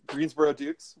platform, Greensboro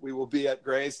Dukes. We will be at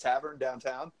Gray's Tavern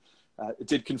downtown. It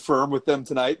did confirm with them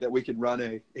tonight that we can run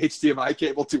a HDMI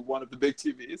cable to one of the big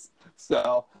TVs.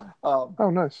 So, oh,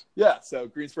 nice. Yeah. So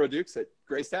Greensboro Dukes at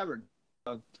Gray's Tavern.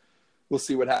 We'll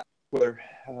see what happens,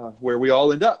 where we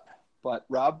all end up. But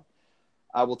Rob,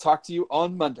 I will talk to you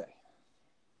on Monday.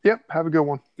 Yep. Have a good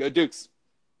one. Go Dukes.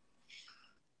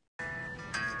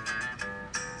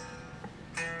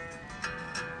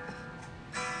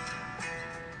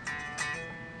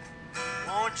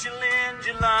 Won't you lend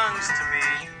your lungs to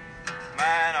me?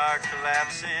 Mine are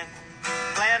collapsing.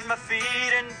 Plant my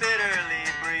feet and bitterly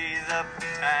breathe up the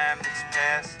time that's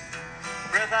passed.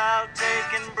 Breath I'll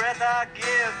take and breath I'll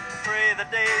give. Pray the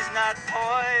day's not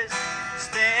poised.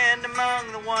 Stand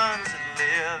among the ones that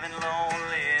live in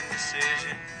lonely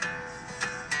indecision.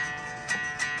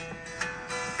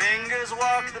 Fingers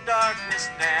walk the darkness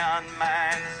down.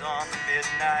 Mine is on the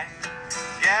midnight.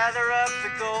 Gather up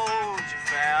the gold you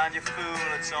found, you fool,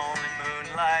 it's only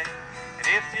moonlight. And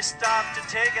if you stop to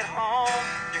take it home,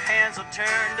 your hands will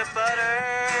turn to butter.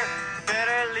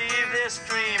 Better leave this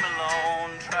dream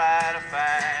alone, try to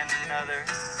find another.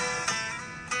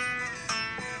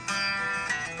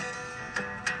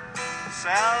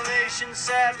 Salvation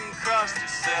sat and crossed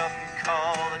herself and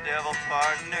called the devil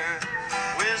partner.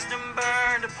 Wisdom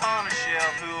burned upon a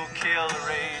shelf who'll kill the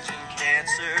raging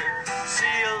cancer.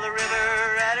 Seal the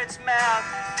river at its mouth,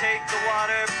 take the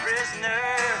water prisoner.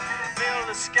 Fill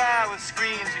the sky with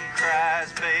screams and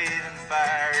cries, bathe in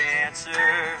fiery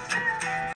answer.